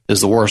 So,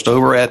 is the worst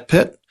over at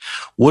Pitt?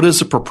 What is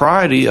the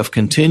propriety of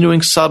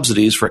continuing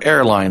subsidies for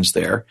airlines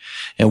there?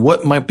 And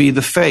what might be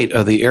the fate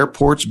of the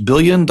airport's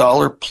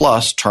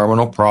billion-dollar-plus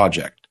terminal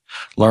project?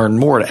 Learn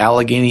more at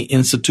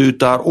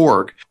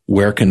AlleghenyInstitute.org,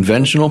 where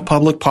conventional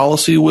public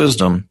policy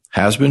wisdom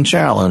has been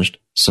challenged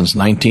since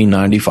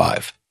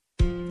 1995.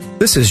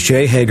 This is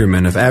Jay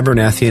Hagerman of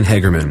Abernathy &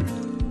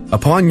 Hagerman.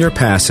 Upon your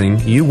passing,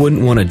 you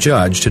wouldn't want a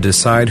judge to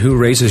decide who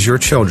raises your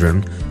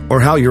children or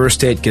how your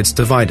estate gets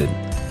divided.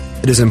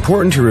 It is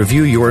important to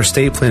review your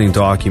estate planning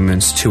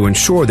documents to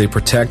ensure they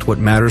protect what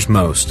matters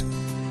most.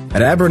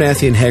 At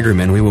Abernathy &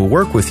 Hagerman, we will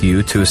work with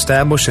you to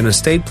establish an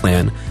estate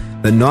plan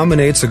that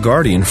nominates a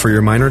guardian for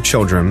your minor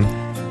children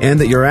and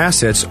that your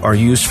assets are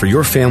used for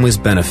your family's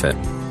benefit.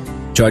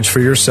 Judge for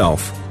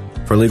yourself.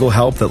 For legal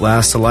help that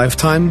lasts a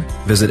lifetime,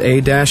 visit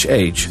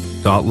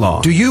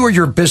a-h.law. Do you or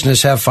your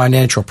business have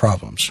financial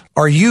problems?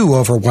 Are you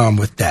overwhelmed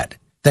with debt?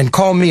 Then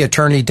call me,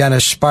 Attorney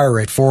Dennis Spire,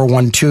 at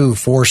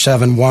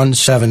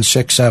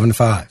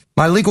 412-471-7675.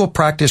 My legal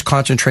practice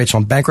concentrates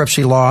on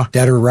bankruptcy law,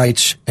 debtor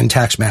rights, and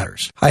tax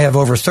matters. I have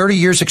over 30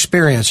 years'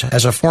 experience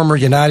as a former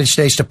United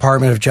States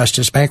Department of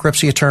Justice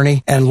bankruptcy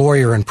attorney and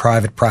lawyer in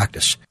private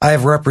practice. I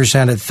have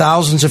represented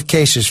thousands of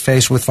cases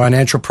faced with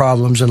financial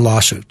problems and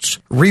lawsuits.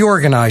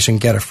 Reorganize and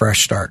get a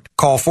fresh start.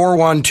 Call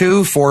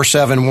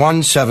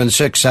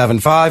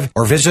 412-471-7675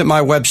 or visit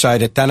my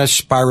website at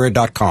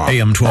DennisSpira.com.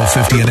 AM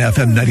 1250 and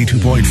FM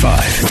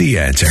 92.5. The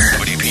Answer.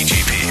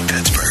 WPGP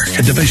Pittsburgh.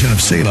 A division of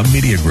Salem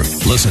Media Group.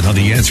 Listen on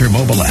the Answer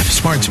mobile app,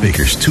 smart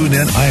speakers,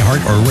 TuneIn,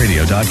 iHeart, or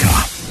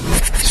radio.com.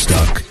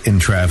 Stuck in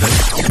traffic?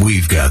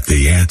 We've got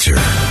the answer.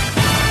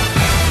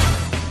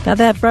 Got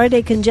that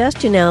Friday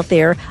congestion out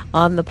there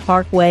on the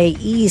Parkway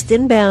East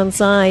inbound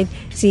side,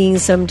 seeing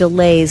some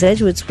delays.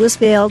 Edgewood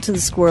Swissvale to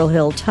the Squirrel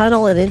Hill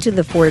Tunnel and into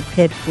the Fort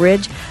Pitt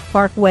Bridge.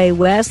 Parkway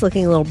West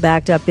looking a little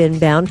backed up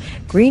inbound.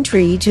 Green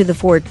Tree to the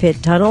Fort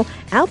Pitt Tunnel.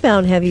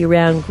 Outbound heavy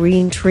around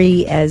Green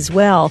Tree as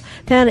well.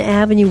 Penn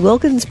Avenue,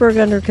 Wilkinsburg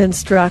under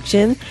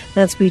construction.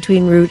 That's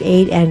between Route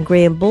 8 and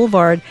Graham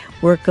Boulevard.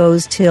 Work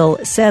goes till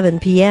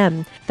 7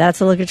 p.m. That's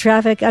a look at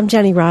traffic. I'm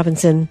Jenny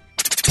Robinson.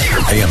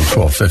 AM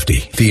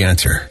 1250, The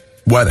Answer.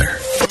 Weather.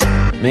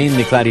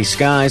 Mainly cloudy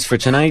skies for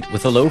tonight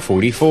with a low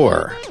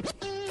 44.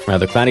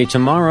 Rather cloudy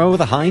tomorrow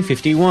with a high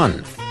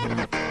 51.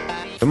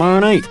 Tomorrow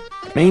night,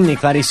 mainly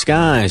cloudy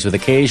skies with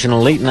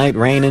occasional late-night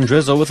rain and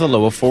drizzle with a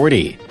low of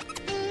 40.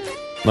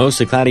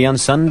 Mostly cloudy on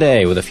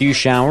Sunday with a few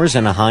showers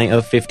and a high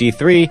of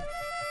 53.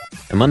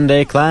 And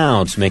Monday,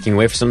 clouds making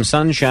way for some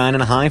sunshine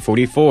and a high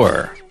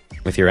 44.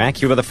 With your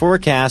AccuWeather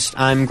forecast,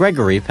 I'm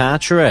Gregory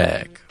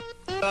Patrick.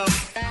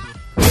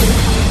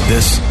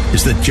 This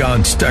is the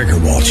John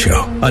Steigerwald Show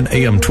on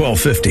AM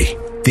 1250,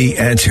 The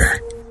Answer.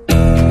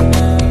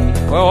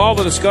 Well, all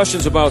the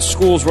discussions about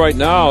schools right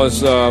now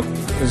is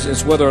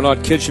whether or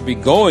not kids should be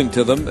going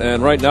to them,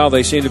 and right now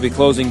they seem to be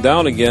closing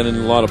down again in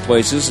a lot of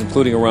places,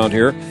 including around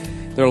here.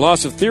 There are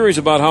lots of theories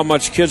about how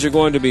much kids are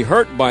going to be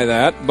hurt by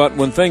that, but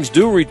when things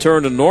do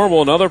return to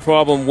normal, another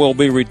problem will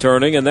be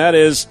returning, and that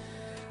is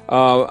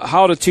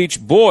how to teach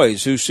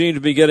boys who seem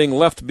to be getting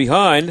left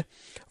behind.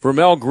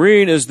 Vermel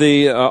Green is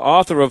the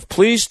author of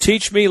Please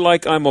Teach Me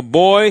Like I'm a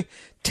Boy,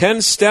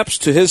 10 Steps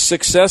to His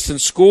Success in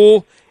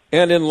School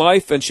and in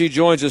Life, and she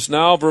joins us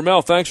now.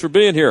 Vermel, thanks for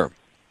being here.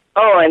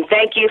 Oh, and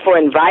thank you for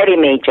inviting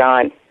me,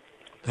 John.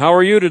 How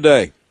are you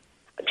today?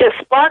 Just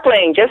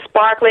sparkling,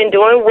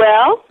 doing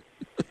well.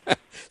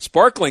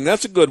 Sparkling,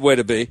 that's a good way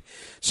to be.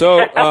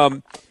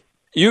 So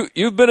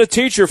you've been a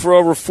teacher for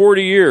over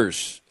 40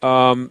 years,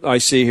 I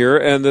see here,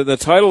 and the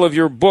title of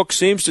your book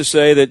seems to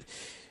say that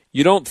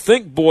you don't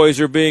think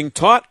boys are being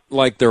taught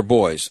like they're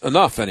boys.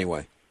 Enough,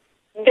 anyway.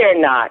 They're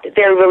not.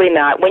 They're really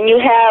not. When you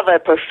have a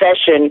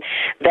profession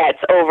that's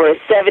over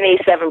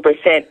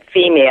 77%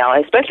 female,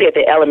 especially at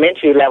the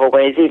elementary level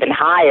where it's even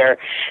higher,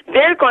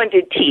 they're going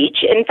to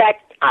teach. In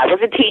fact, I was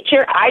a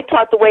teacher. I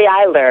taught the way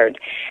I learned.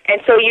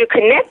 And so you're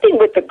connecting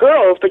with the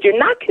girls, but you're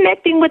not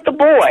connecting with the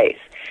boys.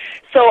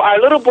 So our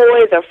little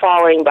boys are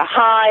falling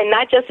behind,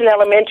 not just in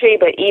elementary,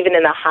 but even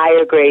in the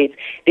higher grades,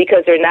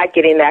 because they're not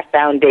getting that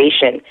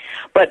foundation.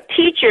 But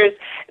teachers,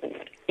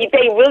 they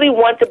really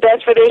want the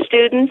best for their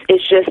students.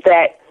 It's just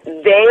that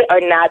they are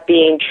not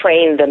being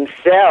trained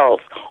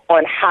themselves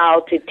on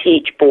how to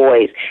teach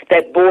boys,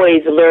 that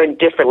boys learn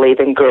differently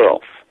than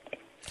girls.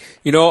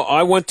 You know,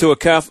 I went to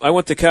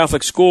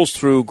Catholic schools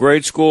through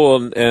grade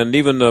school and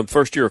even the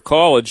first year of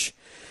college,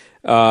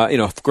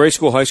 grade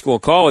school, high school,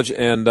 and college,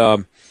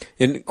 and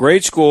in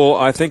grade school,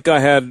 I think I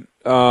had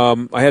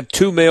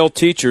 2 male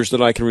teachers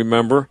that I can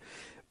remember,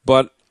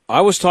 but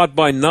I was taught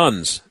by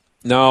nuns.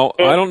 Now,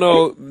 I don't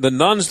know, the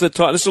nuns that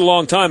taught, this is a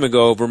long time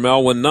ago,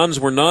 Vermel, when nuns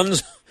were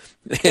nuns,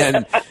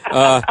 and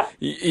I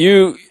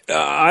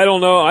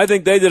don't know, I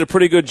think they did a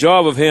pretty good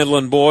job of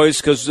handling boys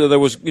because there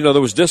was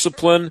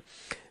discipline.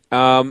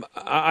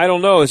 I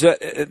don't know,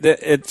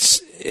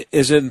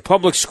 is in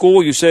public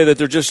school, you say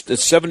that it's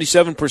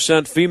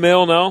 77%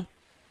 female now?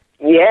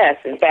 Yes,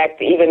 in fact,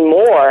 even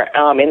more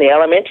in the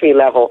elementary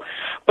level.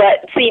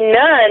 But see,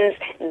 nuns,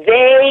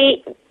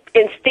 they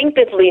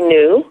instinctively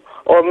knew,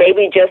 or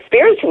maybe just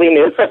spiritually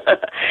knew,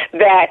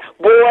 that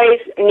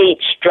boys need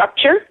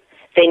structure,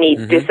 they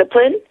need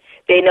discipline.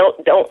 They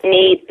don't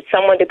need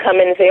someone to come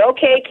in and say,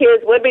 okay,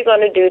 kids, what are we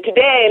going to do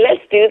today?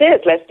 Let's do this,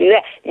 let's do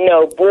that.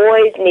 No,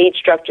 boys need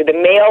structure. The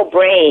male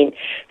brain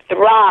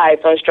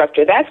thrives on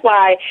structure. That's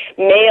why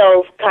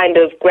males kind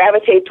of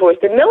gravitate towards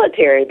the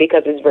military,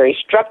 because it's a very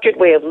structured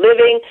way of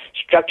living,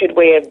 structured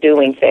way of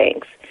doing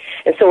things.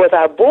 And so with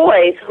our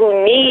boys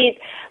who need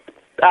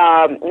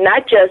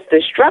not just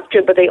the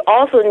structure, but they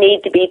also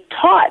need to be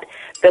taught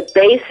the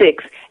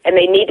basics, and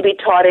they need to be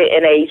taught it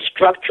in a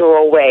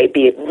structural way,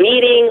 be it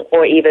reading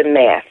or even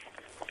math.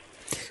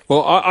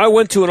 Well, I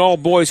went to an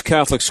all-boys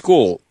Catholic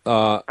school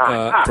for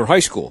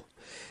high school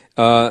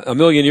a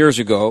million years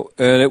ago,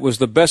 and it was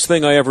the best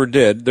thing I ever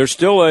did. There's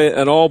still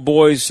an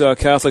all-boys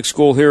Catholic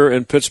school here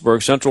in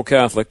Pittsburgh, Central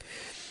Catholic,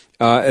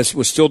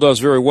 which still does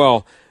very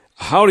well.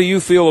 How do you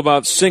feel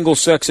about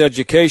single-sex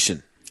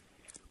education?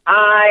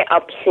 I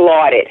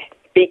applaud it,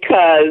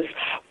 because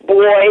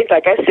boys,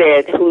 like I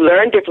said, who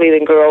learn differently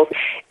than girls,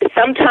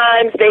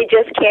 sometimes they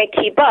just can't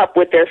keep up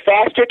with their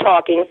faster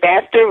talking,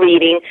 faster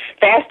reading,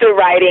 faster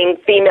writing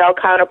female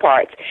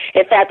counterparts.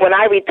 In fact, when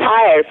I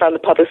retired from the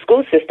public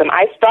school system,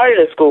 I started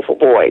a school for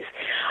boys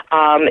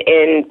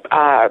in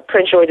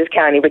Prince George's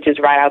County, which is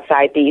right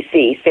outside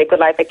D.C., Sacred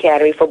Life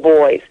Academy for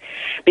Boys,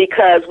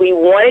 because we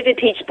wanted to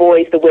teach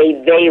boys the way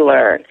they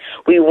learn.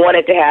 We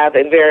wanted to have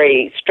a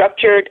very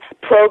structured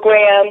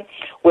program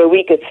where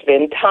we could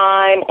spend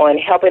time on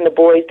helping the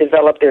boys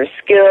develop their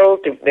skills,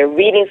 their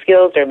reading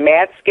skills, their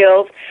math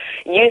skills,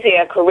 using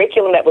a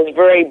curriculum that was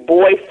very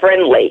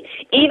boy-friendly.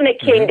 Even it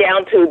came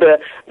down to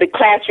the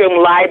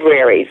classroom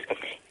libraries.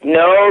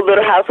 No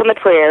Little House on the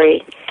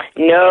Prairie,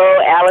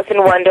 no Alice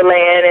in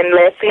Wonderland, and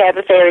Let's Have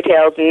the Fairy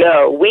Tales.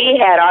 No, we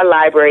had our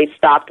library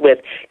stocked with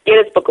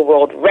Guinness Book of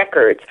World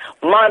Records,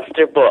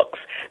 monster books,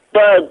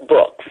 bug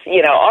books,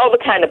 all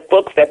the kind of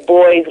books that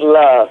boys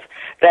love,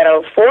 that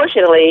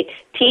unfortunately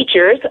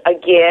teachers,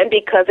 again,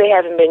 because they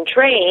haven't been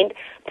trained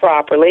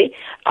properly,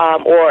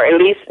 or at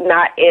least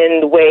not in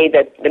the way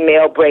that the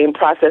male brain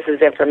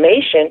processes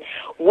information,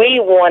 we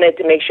wanted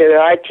to make sure that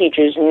our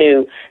teachers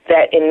knew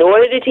that in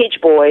order to teach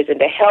boys and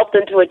to help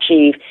them to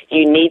achieve,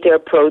 you need to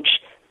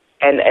approach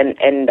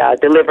and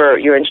deliver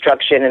your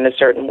instruction in a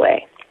certain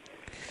way.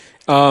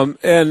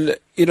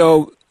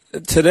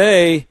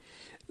 Today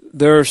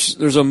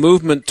there's a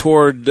movement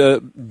toward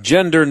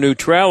gender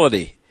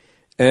neutrality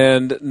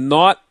and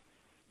not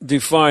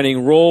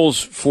defining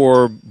roles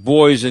for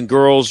boys and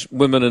girls,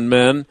 women and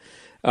men.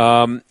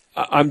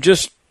 I'm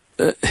just,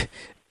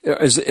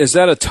 is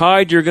that a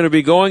tide you're going to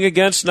be going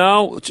against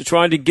now, to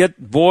trying to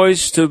get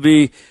boys to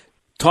be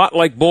taught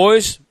like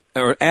boys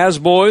or as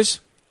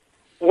boys?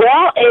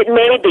 Well, it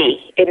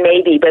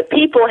may be, but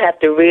people have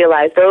to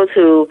realize, those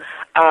who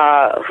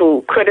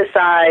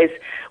criticize,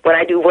 when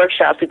I do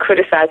workshops, who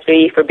criticize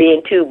me for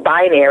being too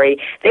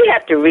binary, they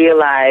have to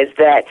realize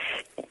that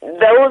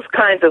those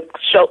kinds of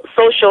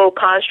social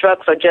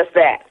constructs are just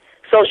that,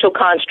 social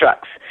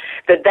constructs.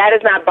 That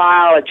is not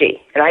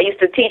biology. And I used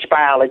to teach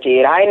biology,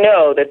 and I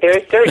know that there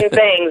are certain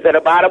things that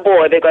about a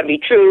boy, they're going to be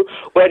true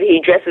whether he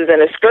dresses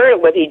in a skirt or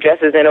whether he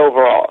dresses in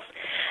overalls.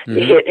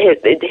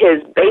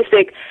 His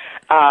basic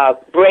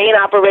brain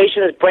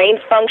operations, brain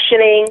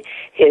functioning,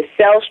 his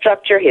cell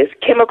structure, his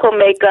chemical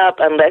makeup,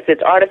 unless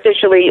it's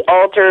artificially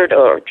altered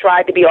or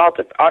tried to be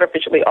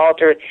artificially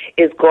altered,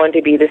 is going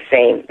to be the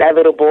same. That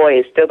little boy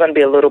is still going to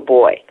be a little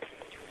boy.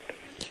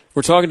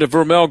 We're talking to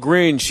Vermel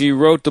Green. She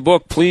wrote the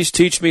book, Please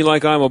Teach Me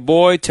Like I'm a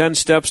Boy, 10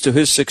 Steps to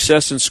His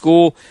Success in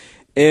School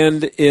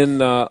and in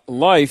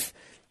Life.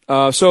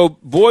 So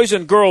boys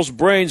and girls'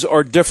 brains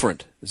are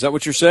different. Is that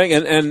what you're saying?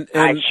 And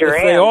I sure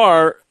if am. they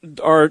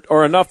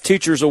are enough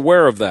teachers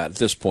aware of that at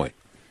this point?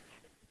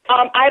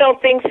 I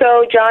don't think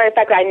so, John. In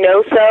fact, I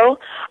know so.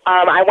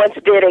 I once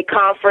did a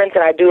conference,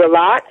 and I do a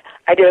lot.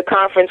 I did a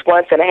conference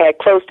once, and I had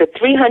close to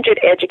 300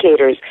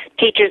 educators,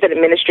 teachers, and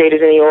administrators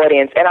in the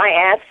audience. And I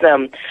asked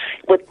them,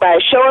 by a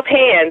show of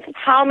hands,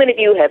 how many of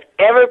you have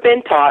ever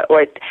been taught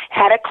or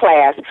had a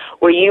class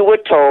where you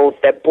were told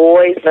that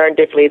boys learn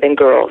differently than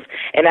girls?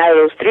 And out of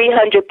those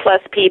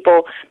 300-plus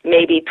people,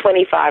 maybe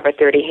 25 or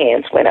 30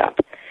 hands went up.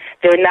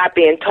 They're not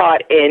being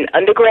taught in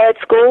undergrad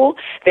school.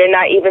 They're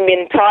not even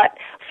being taught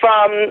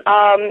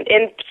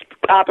in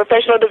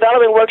professional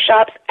development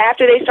workshops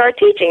after they start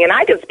teaching. And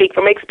I can speak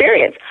from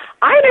experience.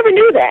 I never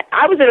knew that.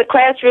 I was in a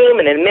classroom,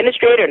 an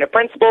administrator, and a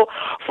principal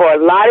for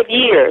a lot of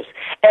years,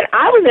 and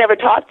I was never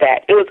taught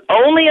that. It was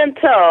only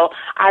until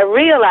I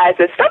realized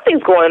that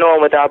something's going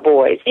on with our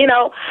boys,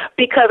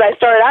 because I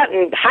started out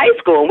in high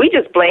school, and we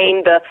just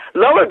blamed the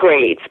lower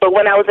grades. But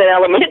when I was in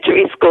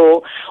elementary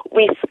school,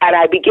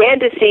 I began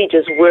to see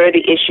just where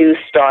the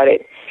issues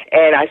started.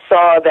 And I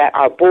saw that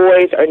our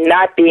boys are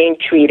not being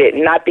treated,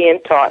 not being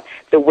taught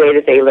the way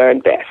that they learn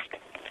best.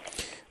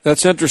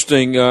 That's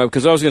interesting,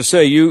 because I was going to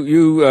say,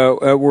 you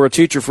were a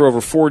teacher for over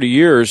 40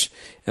 years,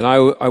 and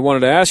I wanted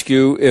to ask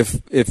you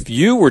if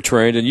you were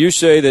trained, and you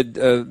say that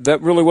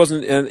that really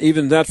wasn't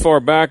even that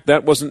far back,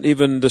 that wasn't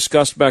even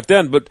discussed back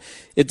then, but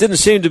it didn't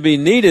seem to be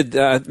needed.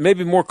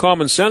 Maybe more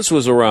common sense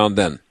was around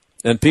then,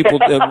 and people,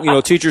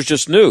 teachers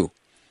just knew.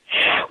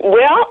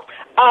 Well,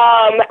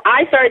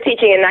 I started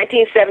teaching in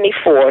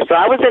 1974, so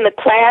I was in the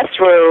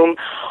classroom,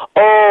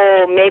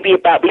 maybe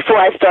about before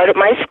I started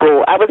my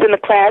school. I was in the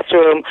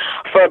classroom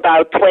for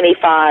about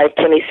 25,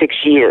 26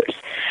 years.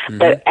 Mm-hmm.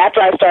 But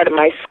after I started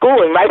my school,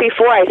 and right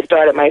before I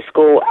started my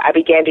school, I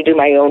began to do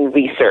my own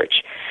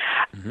research.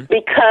 Mm-hmm.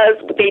 Because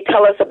they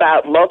tell us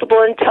about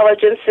multiple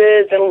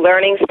intelligences and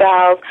learning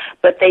styles,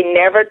 but they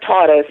never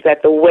taught us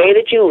that the way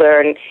that you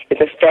learn is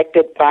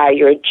affected by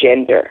your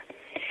gender.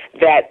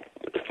 That,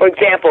 for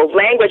example,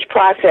 language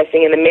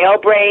processing in the male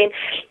brain,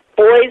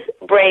 boys'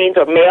 brains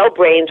or male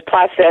brains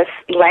process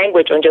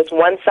language on just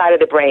one side of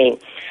the brain.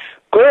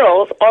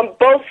 Girls on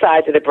both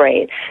sides of the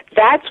brain.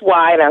 That's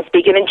why, and I'm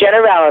speaking in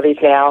generalities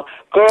now,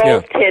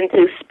 girls tend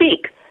to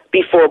speak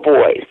before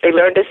boys. They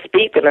learn to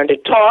speak, they learn to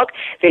talk,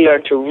 they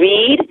learn to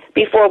read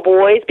before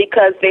boys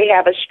because they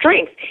have a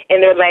strength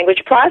in their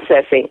language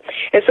processing.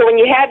 And so when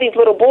you have these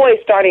little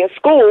boys starting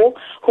school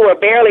who are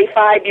barely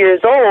 5 years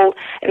old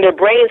and their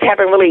brains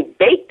haven't really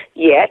baked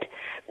yet,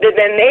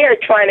 then they are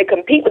trying to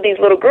compete with these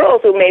little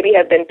girls who maybe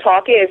have been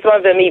talking and some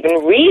of them even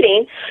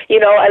reading,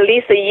 at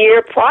least a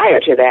year prior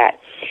to that.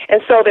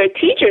 And so their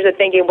teachers are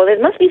thinking, well,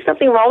 there must be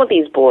something wrong with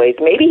these boys.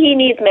 Maybe he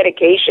needs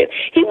medication.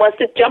 He wants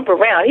to jump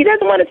around. He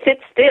doesn't want to sit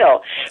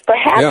still.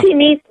 Perhaps he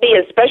needs to be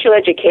in special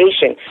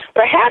education.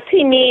 Perhaps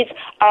he needs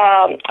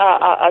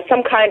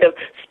some kind of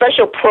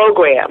special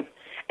program.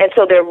 And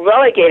so they're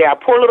relegated. Our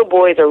poor little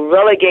boys are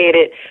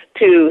relegated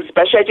to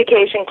special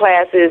education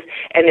classes,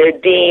 and they're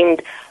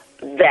deemed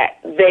that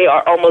they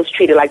are almost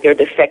treated like they're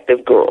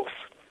defective girls.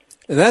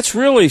 That's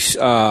really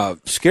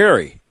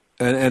scary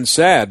and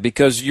sad,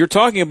 because you're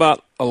talking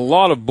about a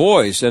lot of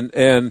boys, and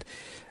it's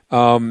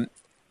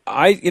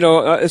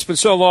been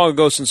so long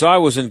ago since I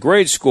was in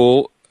grade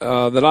school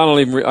that I don't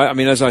even. I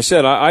mean, as I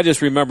said, I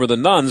just remember the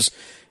nuns.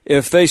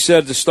 If they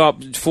said to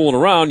stop fooling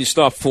around, you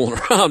stop fooling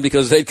around,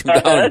 because they'd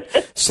come down and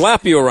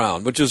slap you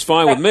around, which is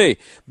fine with me.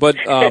 But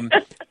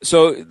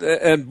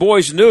and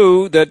boys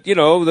knew that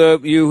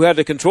you had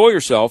to control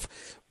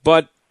yourself.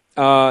 But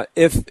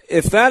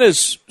if that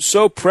is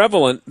so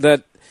prevalent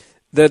that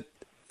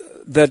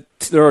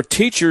there are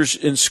teachers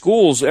in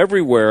schools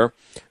everywhere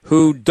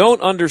who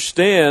don't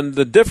understand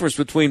the difference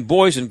between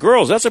boys and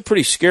girls, that's a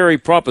pretty scary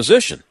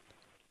proposition.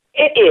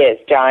 It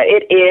is, John.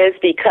 It is,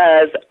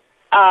 because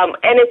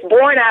and it's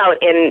borne out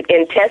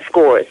in test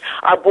scores.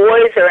 Our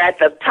boys are at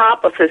the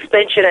top of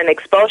suspension and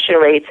expulsion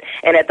rates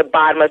and at the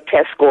bottom of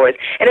test scores.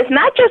 And it's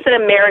not just an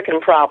American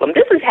problem.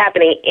 This is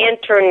happening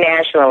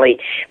internationally.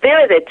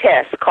 There is a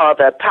test called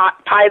the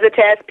PISA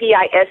test,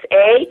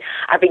 P-I-S-A.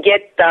 I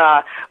forget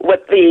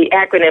what the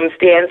acronym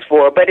stands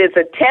for, but it's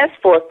a test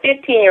for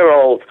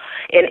 15-year-olds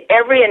in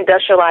every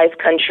industrialized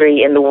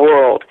country in the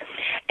world.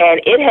 And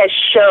it has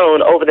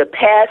shown over the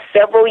past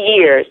several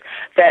years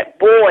that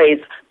boys,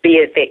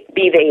 be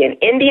they in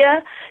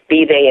India,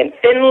 be they in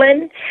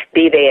Finland,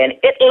 be they in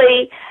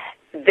Italy,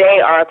 they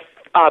are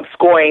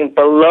scoring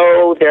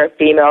below their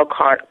female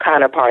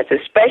counterparts,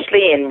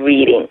 especially in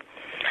reading.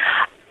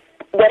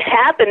 What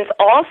happens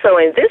also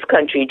in this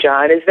country,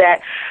 John, is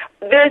that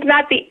there's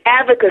not the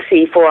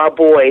advocacy for our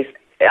boys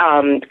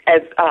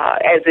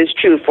as is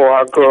true for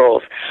our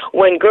girls.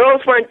 When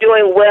girls weren't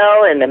doing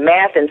well in the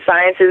math and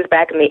sciences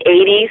back in the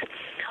 80s,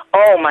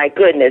 oh my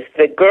goodness,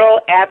 the girl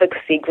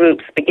advocacy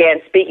groups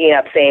began speaking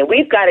up, saying,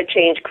 we've got to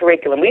change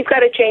curriculum. We've got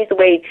to change the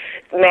way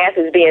math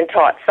is being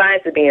taught,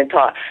 science is being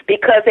taught,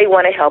 because they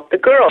want to help the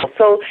girls.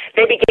 So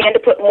they began to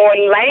put more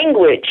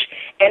language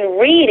and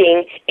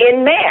reading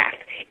in math.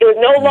 It was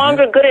no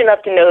longer good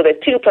enough to know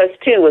that 2 plus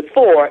 2 was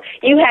 4.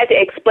 You had to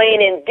explain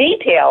in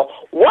detail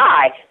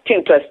why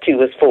 2 plus 2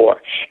 was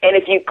 4. And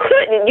if you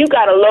couldn't, you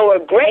got a lower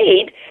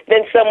grade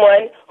than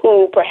someone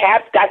who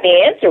perhaps got the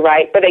answer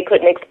right, but they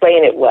couldn't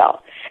explain it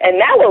well.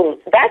 And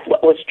that's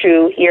what was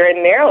true here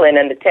in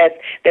Maryland in the test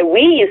that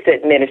we used to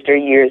administer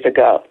years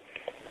ago.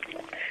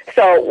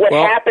 So what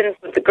happens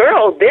with the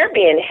girls, they're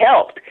being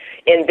helped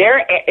in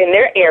their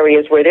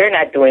areas where they're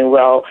not doing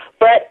well,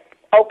 but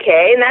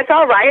okay, and that's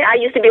all right. I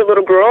used to be a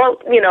little girl,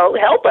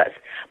 help us.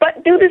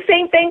 But do the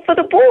same thing for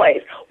the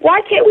boys.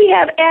 Why can't we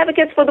have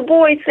advocates for the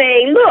boys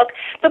saying, look,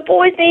 the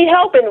boys need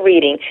help in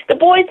reading. The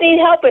boys need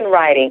help in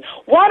writing.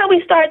 Why don't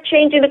we start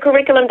changing the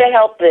curriculum to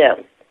help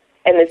them?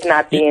 And it's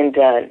not being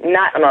done,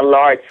 not on a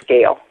large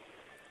scale.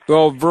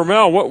 Well,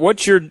 Vermel,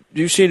 what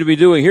you seem to be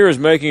doing here is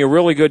making a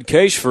really good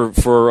case for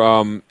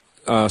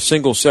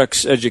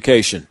single-sex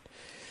education.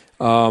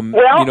 We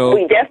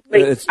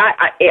definitely,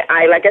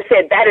 I like I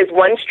said, that is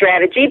one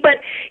strategy, but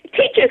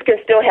teachers can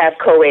still have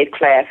co-ed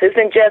classes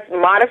and just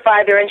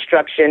modify their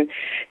instruction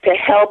to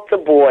help the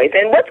boys.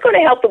 And what's going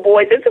to help the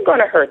boys isn't going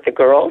to hurt the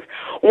girls.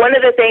 One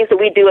of the things that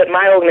we do at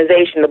my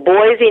organization, the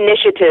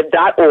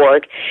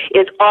boysinitiative.org,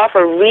 is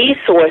offer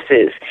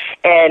resources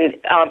and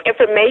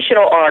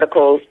informational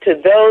articles to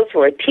those who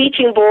are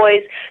teaching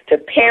boys,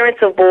 to parents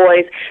of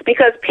boys,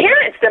 because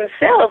parents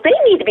themselves, they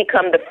need to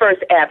become the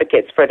first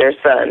advocates for their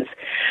sons.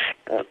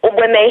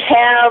 When they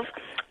have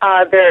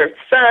their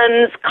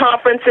sons'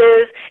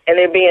 conferences and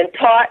they're being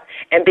taught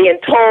and being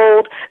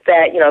told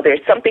that,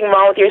 there's something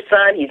wrong with your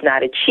son, he's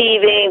not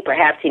achieving,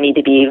 perhaps he needs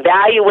to be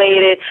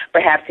evaluated,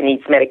 perhaps he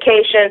needs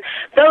medication,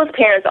 those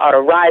parents ought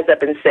to rise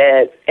up and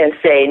say,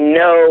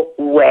 no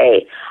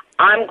way.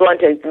 I'm going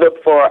to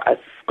look for a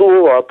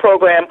school or a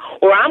program,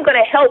 or I'm going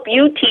to help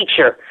you,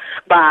 teacher,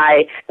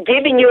 by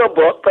giving you a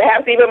book,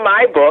 perhaps even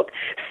my book,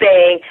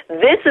 saying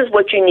this is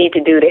what you need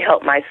to do to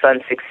help my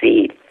son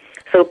succeed.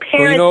 So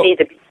parents need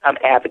to become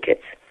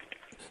advocates.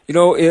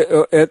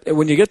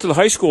 When you get to the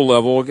high school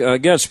level,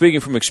 again,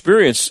 speaking from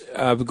experience,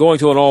 going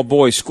to an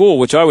all-boys school,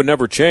 which I would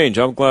never change,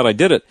 I'm glad I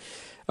did it,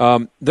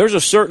 there's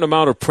a certain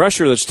amount of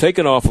pressure that's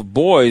taken off of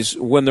boys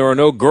when there are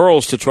no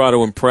girls to try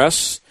to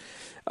impress,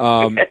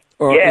 or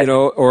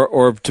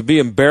to be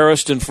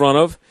embarrassed in front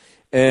of.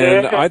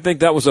 And I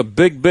think that was a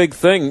big, big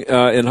thing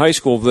in high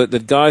school,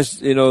 that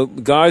guys,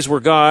 guys were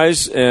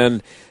guys,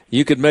 and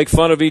you could make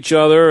fun of each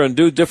other and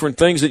do different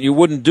things that you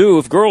wouldn't do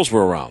if girls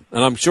were around.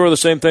 And I'm sure the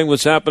same thing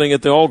was happening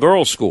at the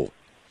all-girls school.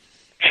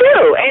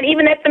 True, and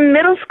even at the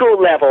middle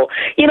school level.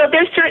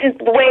 There's certain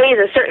ways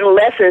and certain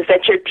lessons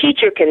that certain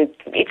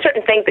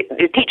things that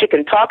your teacher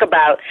can talk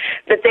about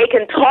that they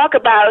can talk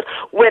about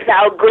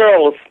without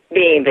girls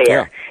being there.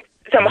 Yeah.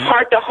 some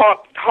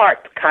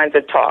heart-to-heart kinds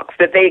of talks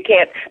that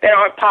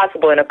aren't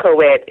possible in a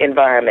co-ed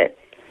environment.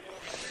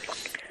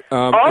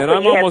 And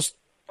I'm almost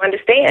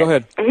understand. Go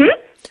ahead. Mm-hmm.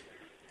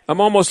 I'm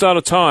almost out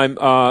of time.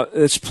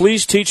 It's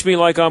Please Teach Me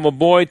Like I'm a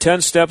Boy,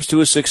 10 Steps to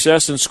a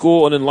Success in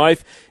School and in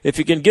Life. If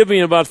you can give me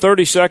in about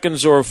 30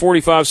 seconds or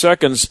 45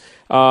 seconds,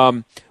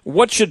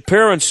 what should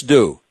parents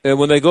do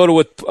when they go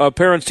to a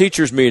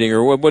parents-teachers meeting,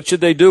 or what should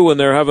they do when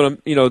they're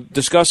having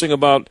discussing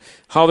about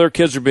how their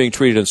kids are being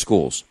treated in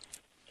schools?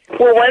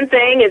 Well, one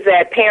thing is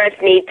that parents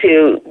need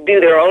to do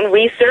their own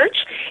research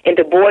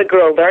into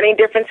boy-girl learning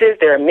differences.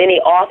 There are many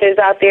authors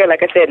out there.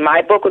 Like I said,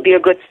 my book would be a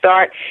good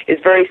start.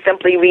 It's very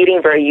simply reading,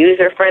 very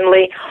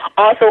user-friendly.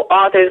 Also,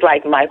 authors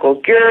like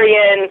Michael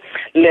Gurian,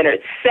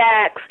 Leonard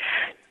Sachs.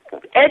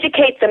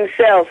 Educate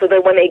themselves so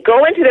that when they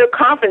go into their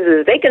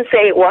conferences, they can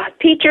say, well,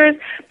 teachers,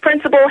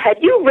 principal, have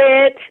you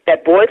read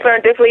that boys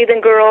learn differently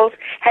than girls?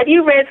 Have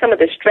you read some of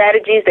the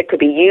strategies that could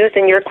be used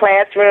in your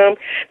classroom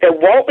that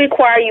won't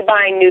require you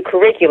buying new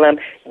curriculum,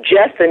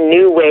 just a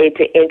new way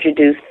to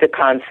introduce the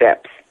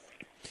concepts?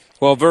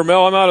 Well,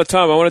 Vermel, I'm out of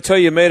time. I want to tell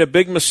you made a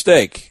big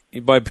mistake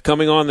by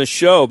coming on the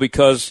show,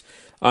 because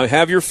I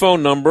have your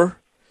phone number,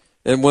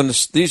 and when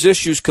these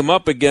issues come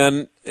up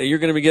again, you're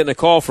going to be getting a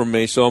call from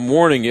me, so I'm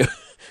warning you.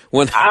 I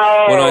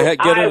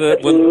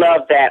would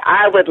love that.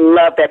 I would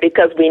love that,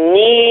 because we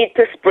need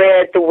to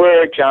spread the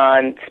word,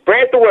 John.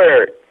 Spread the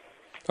word.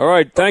 All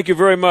right. Thank you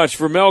very much.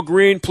 Vermel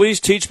Green, Please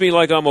Teach Me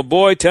Like I'm a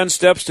Boy, 10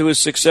 Steps to His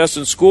Success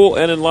in School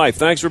and in Life.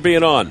 Thanks for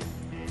being on.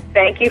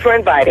 Thank you for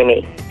inviting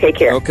me. Take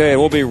care. Okay,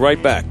 and we'll be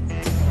right back.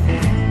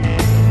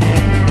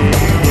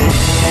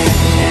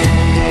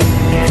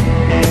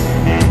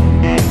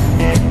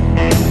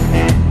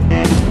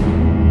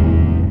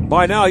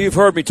 By now, you've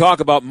heard me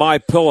talk about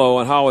MyPillow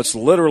and how it's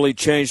literally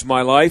changed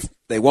my life.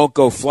 They won't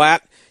go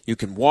flat. You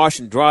can wash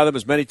and dry them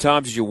as many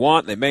times as you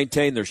want. They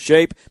maintain their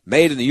shape.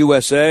 Made in the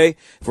USA.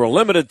 For a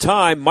limited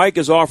time, Mike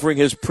is offering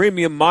his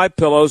premium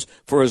MyPillows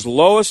for his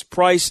lowest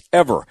price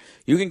ever.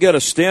 You can get a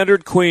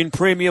standard queen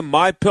premium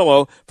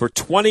MyPillow for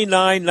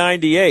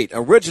 $29.98.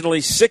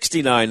 Originally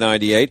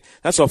 $69.98.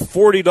 That's a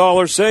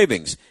 $40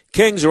 savings.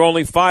 Kings are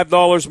only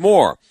 $5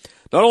 more.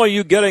 Not only are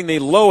you getting the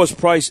lowest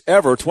price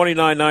ever,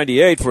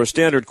 $29.98 for a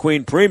standard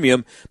queen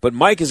premium, but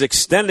Mike is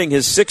extending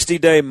his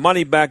 60-day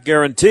money-back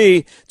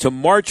guarantee to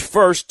March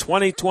 1st,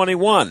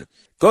 2021.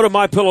 Go to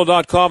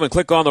MyPillow.com and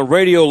click on the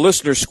radio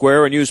listener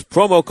square and use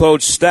promo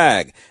code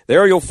STAG.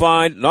 There you'll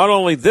find not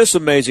only this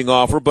amazing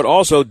offer, but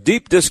also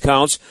deep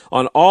discounts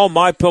on all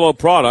MyPillow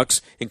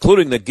products,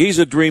 including the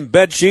Giza Dream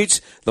bed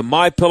sheets, the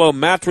MyPillow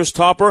mattress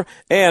topper,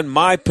 and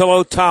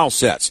MyPillow towel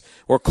sets.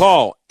 Or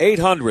call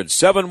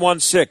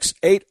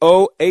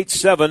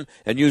 800-716-8087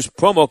 and use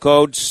promo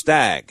code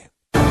STAG.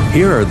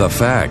 Here are the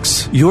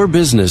facts. Your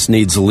business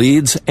needs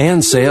leads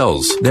and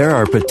sales. There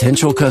are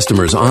potential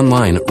customers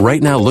online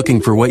right now looking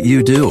for what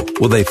you do.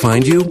 Will they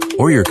find you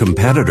or your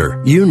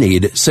competitor? You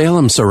need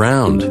Salem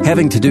Surround.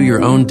 Having to do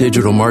your own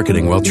digital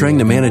marketing while trying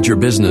to manage your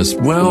business,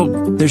 well,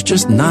 there's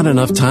just not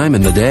enough time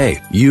in the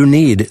day. You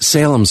need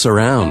Salem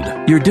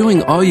Surround. You're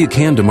doing all you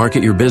can to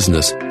market your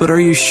business, but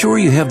are you sure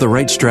you have the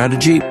right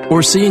strategy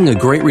or seeing a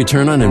great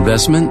return on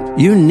investment?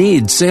 You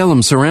need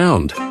Salem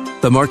Surround.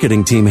 The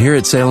marketing team here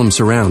at Salem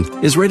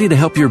Surround is ready to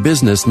help your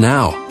business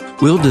now.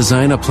 We'll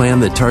design a plan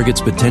that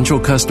targets potential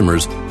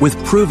customers with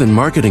proven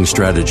marketing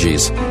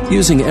strategies,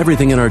 using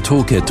everything in our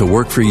toolkit to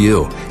work for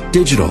you.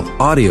 Digital,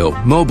 audio,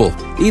 mobile,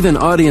 even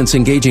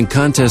audience-engaging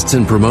contests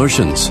and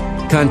promotions.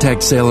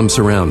 Contact Salem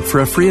Surround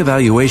for a free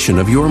evaluation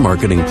of your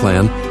marketing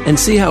plan and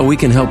see how we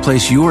can help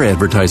place your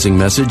advertising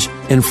message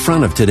in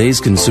front of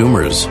today's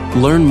consumers.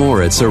 Learn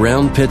more at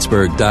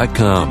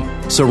surroundpittsburgh.com.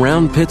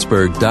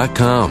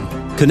 surroundpittsburgh.com.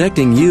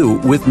 Connecting you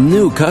with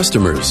new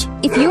customers.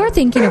 If you're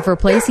thinking of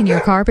replacing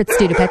your carpets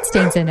due to pet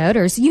stains and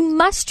odors, you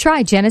must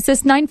try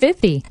Genesis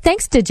 950.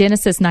 Thanks to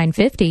Genesis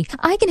 950,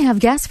 I can have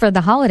guests for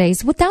the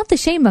holidays without the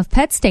shame of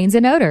pet stains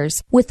and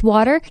odors. With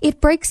water,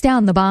 it breaks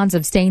down the bonds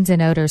of stains and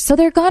odors, so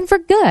they're gone for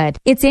good.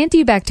 Its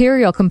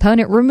antibacterial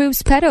component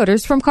removes pet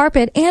odors from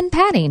carpet and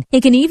padding. It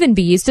can even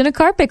be used in a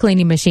carpet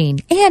cleaning machine.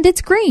 And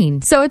it's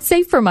green, so it's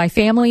safe for my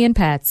family and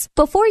pets.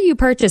 Before you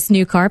purchase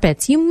new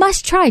carpets, you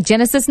must try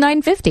Genesis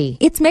 950.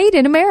 It's made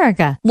in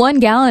America. 1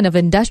 gallon of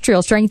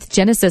industrial strength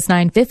Genesis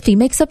 950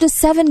 makes up to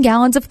 7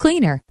 gallons of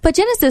cleaner. But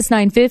Genesis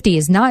 950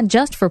 is not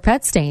just for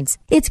pet stains.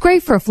 It's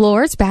great for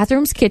floors,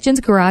 bathrooms,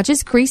 kitchens,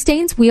 garages, grease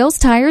stains, wheels,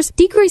 tires,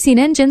 degreasing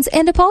engines,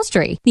 and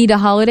upholstery. Need a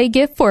holiday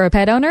gift for a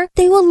pet owner?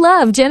 They will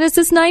love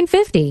Genesis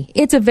 950.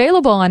 It's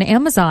available on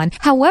Amazon.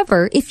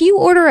 However, if you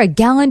order a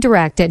gallon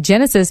direct at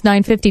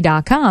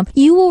Genesis950.com,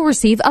 you will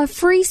receive a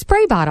free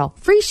spray bottle,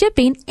 free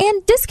shipping,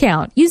 and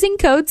discount using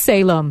code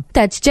SALEM.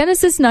 That's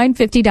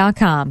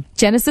Genesis950.com.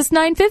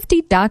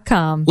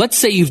 Genesis950.com. Let's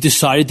say you've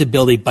decided to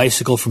build a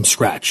bicycle from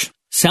scratch.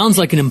 Sounds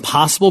like an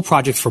impossible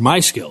project for my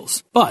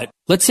skills, but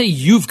let's say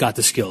you've got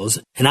the skills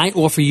and I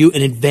offer you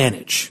an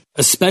advantage,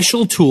 a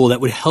special tool that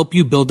would help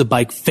you build the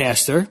bike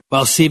faster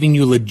while saving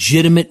you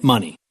legitimate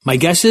money. My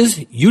guess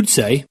is you'd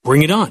say,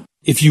 bring it on.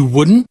 If you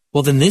wouldn't,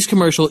 Well, then this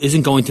commercial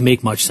isn't going to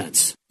make much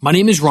sense. My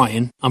name is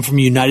Ryan. I'm from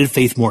United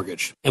Faith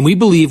Mortgage, and we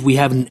believe we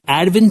have an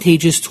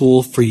advantageous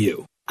tool for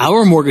you.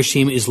 Our mortgage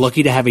team is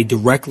lucky to have a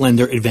direct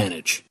lender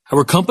advantage.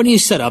 Our company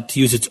is set up to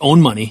use its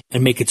own money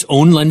and make its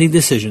own lending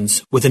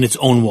decisions within its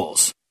own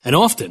walls. And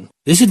often,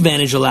 this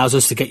advantage allows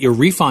us to get your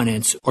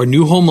refinance or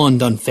new home loan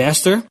done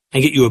faster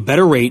and get you a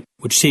better rate,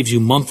 which saves you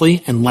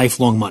monthly and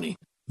lifelong money.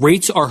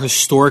 Rates are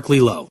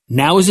historically low.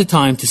 Now is the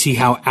time to see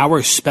how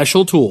our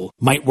special tool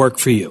might work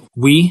for you.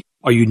 We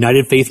are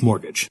United Faith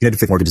Mortgage. United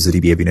Faith Mortgage is a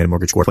DBA of United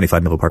Mortgage Corp.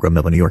 25 Melville Park Road,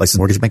 Melville, New York. Licensed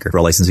mortgage banker. For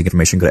all licensing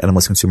information, go to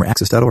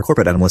nmlsconsumeraccess.org.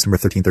 Corporate NMLS number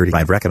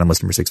 1335. RAC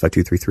NMLS number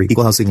 65233.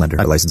 Equal housing lender.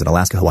 Licensed in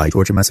Alaska, Hawaii,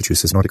 Georgia,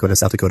 Massachusetts, North Dakota,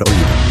 South Dakota, or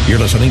Utah. You're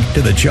listening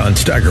to the John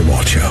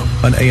Steigerwald Show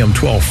on AM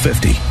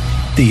 1250.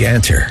 The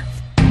Answer.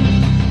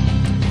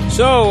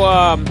 So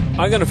I'm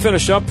going to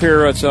finish up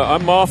here.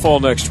 I'm off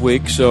all next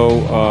week, so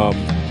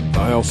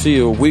I'll see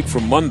you a week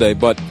from Monday.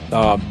 But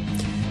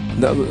I'm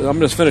going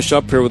to finish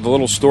up here with a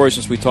little story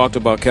since we talked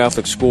about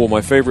Catholic school.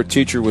 My favorite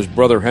teacher was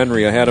Brother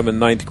Henry. I had him in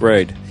 9th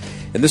grade.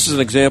 And this is an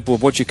example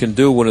of what you can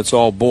do when it's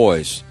all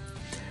boys.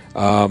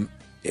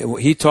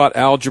 He taught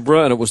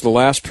algebra, and it was the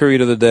last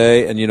period of the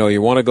day, and,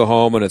 you want to go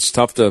home, and it's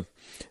tough to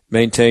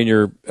maintain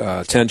your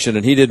attention,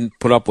 and he didn't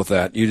put up with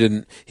that.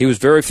 He was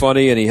very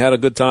funny, and he had a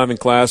good time in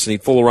class, and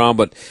he'd fool around,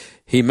 but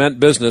he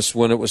meant business.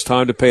 When it was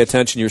time to pay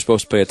attention, you were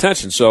supposed to pay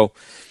attention. So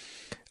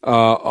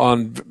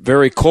on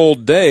very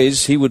cold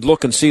days, he would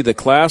look and see the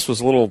class was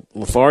a little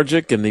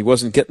lethargic, and he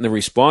wasn't getting the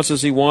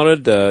responses he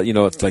wanted.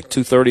 It's like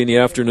 2:30 in the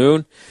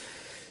afternoon.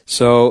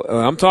 So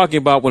I'm talking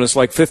about when it's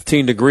like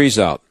 15 degrees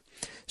out.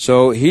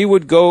 So he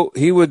would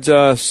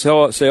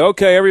say,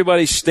 okay,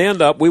 everybody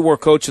stand up. We wore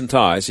coats and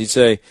ties. He'd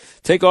say,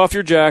 take off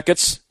your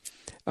jackets,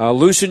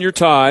 loosen your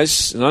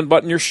ties, and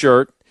unbutton your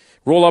shirt,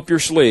 roll up your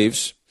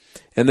sleeves.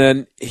 And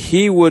then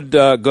he would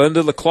go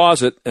into the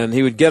closet, and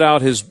he would get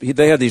out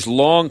they had these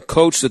long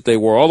coats that they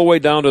wore all the way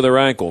down to their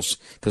ankles,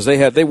 because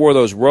they wore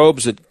those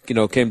robes that,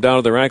 came down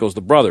to their ankles, the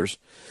brothers.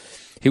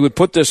 He would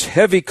put this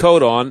heavy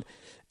coat on,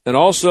 and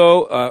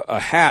also a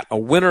hat, a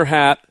winter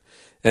hat,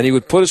 and he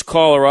would put his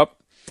collar up,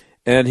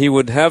 and he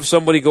would have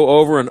somebody go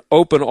over and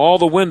open all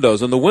the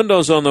windows. And the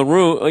windows on the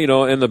room,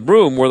 in the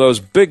room were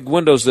those big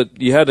windows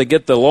that you had to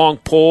get the long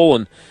pole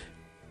and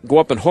go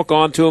up and hook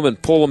onto them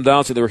and pull them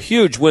down. So they were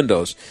huge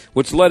windows,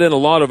 which let in a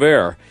lot of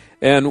air.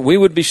 And we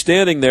would be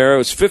standing there. It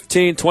was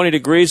 15, 20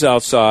 degrees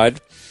outside,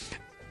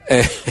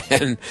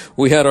 and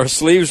we had our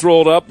sleeves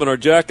rolled up and our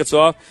jackets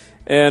off.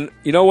 And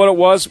you know what it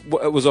was?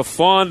 It was a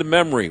fond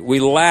memory. We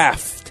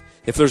laughed.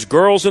 If there's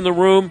girls in the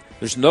room,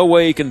 there's no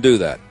way you can do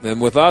that. And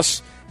with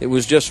us, it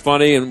was just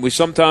funny, and we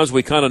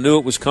kind of knew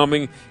it was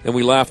coming, and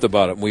we laughed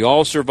about it. And we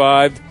all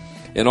survived,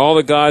 and all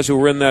the guys who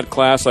were in that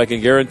class, I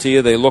can guarantee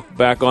you, they look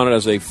back on it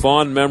as a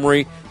fond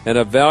memory and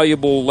a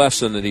valuable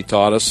lesson that he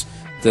taught us,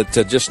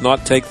 to just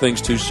not take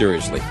things too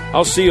seriously.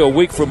 I'll see you a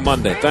week from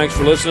Monday. Thanks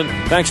for listening.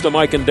 Thanks to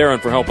Mike and Darren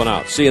for helping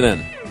out. See you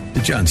then.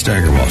 The John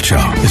Steigerwald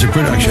Show is a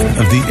production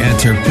of The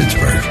Answer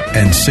Pittsburgh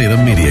and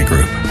Salem Media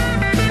Group.